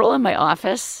a girl in my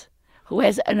office who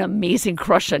has an amazing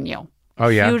crush on you. Oh,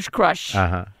 yeah? Huge crush.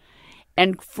 Uh-huh.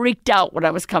 And freaked out when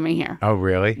I was coming here. Oh,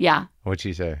 really? Yeah. What'd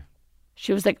she say?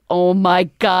 She was like, oh, my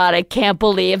God, I can't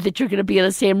believe that you're going to be in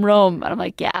the same room. And I'm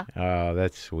like, yeah. Oh,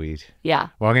 that's sweet. Yeah.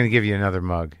 Well, I'm going to give you another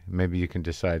mug. Maybe you can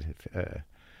decide.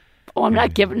 I'm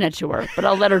not giving it to her, but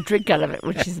I'll let her drink out of it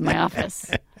when she's in my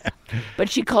office. But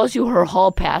she calls you her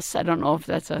hall pass. I don't know if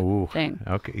that's a thing.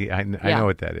 Okay, I know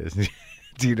what that is.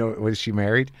 Do you know? Was she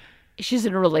married? She's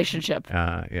in a relationship.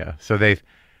 Yeah. So they've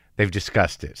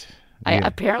discussed it.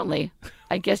 Apparently,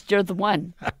 I guess you're the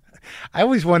one. I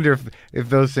always wonder if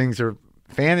those things are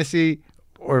fantasy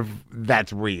or if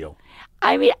that's real.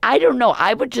 I mean, I don't know.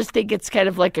 I would just think it's kind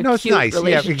of like a cute nice.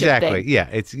 relationship Yeah, exactly. thing. Yeah,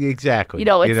 it's exactly.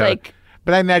 It's like.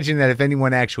 But I imagine that if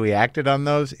anyone actually acted on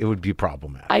those, it would be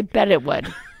problematic. I bet it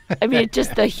would. I mean, it's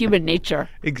just the human nature.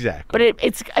 Exactly. But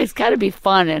it's got to be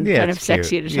fun and kind of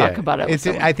sexy to talk about it.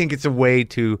 I think it's a way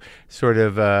to sort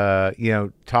of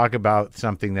talk about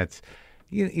something that's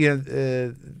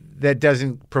that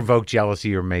doesn't provoke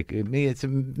jealousy or it's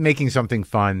making something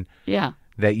fun. Yeah.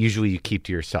 That usually you keep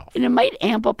to yourself. And it might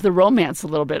amp up the romance a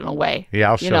little bit in a way.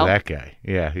 Yeah, I'll show that guy.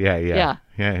 Yeah.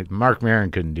 Mark Maron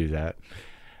couldn't do that.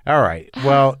 All right.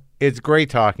 Well, it's great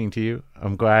talking to you.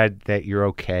 I'm glad that you're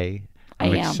okay.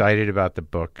 I'm excited about the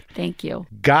book. Thank you.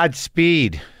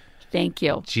 Godspeed. Thank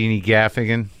you. Jeannie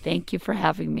Gaffigan. Thank you for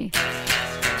having me.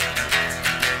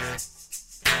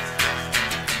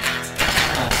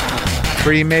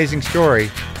 Pretty amazing story.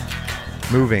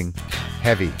 Moving.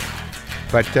 Heavy.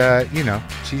 But,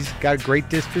 she's got a great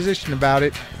disposition about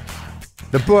it.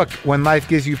 The book, When Life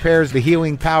Gives You Pears, The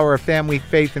Healing Power of Family,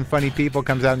 Faith, and Funny People,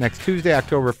 comes out next Tuesday,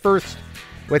 October 1st.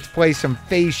 Let's play some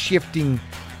phase-shifting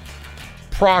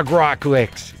prog rock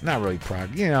licks. Not really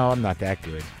prog. I'm not that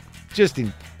good.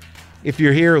 If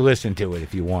you're here, listen to it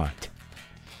if you want.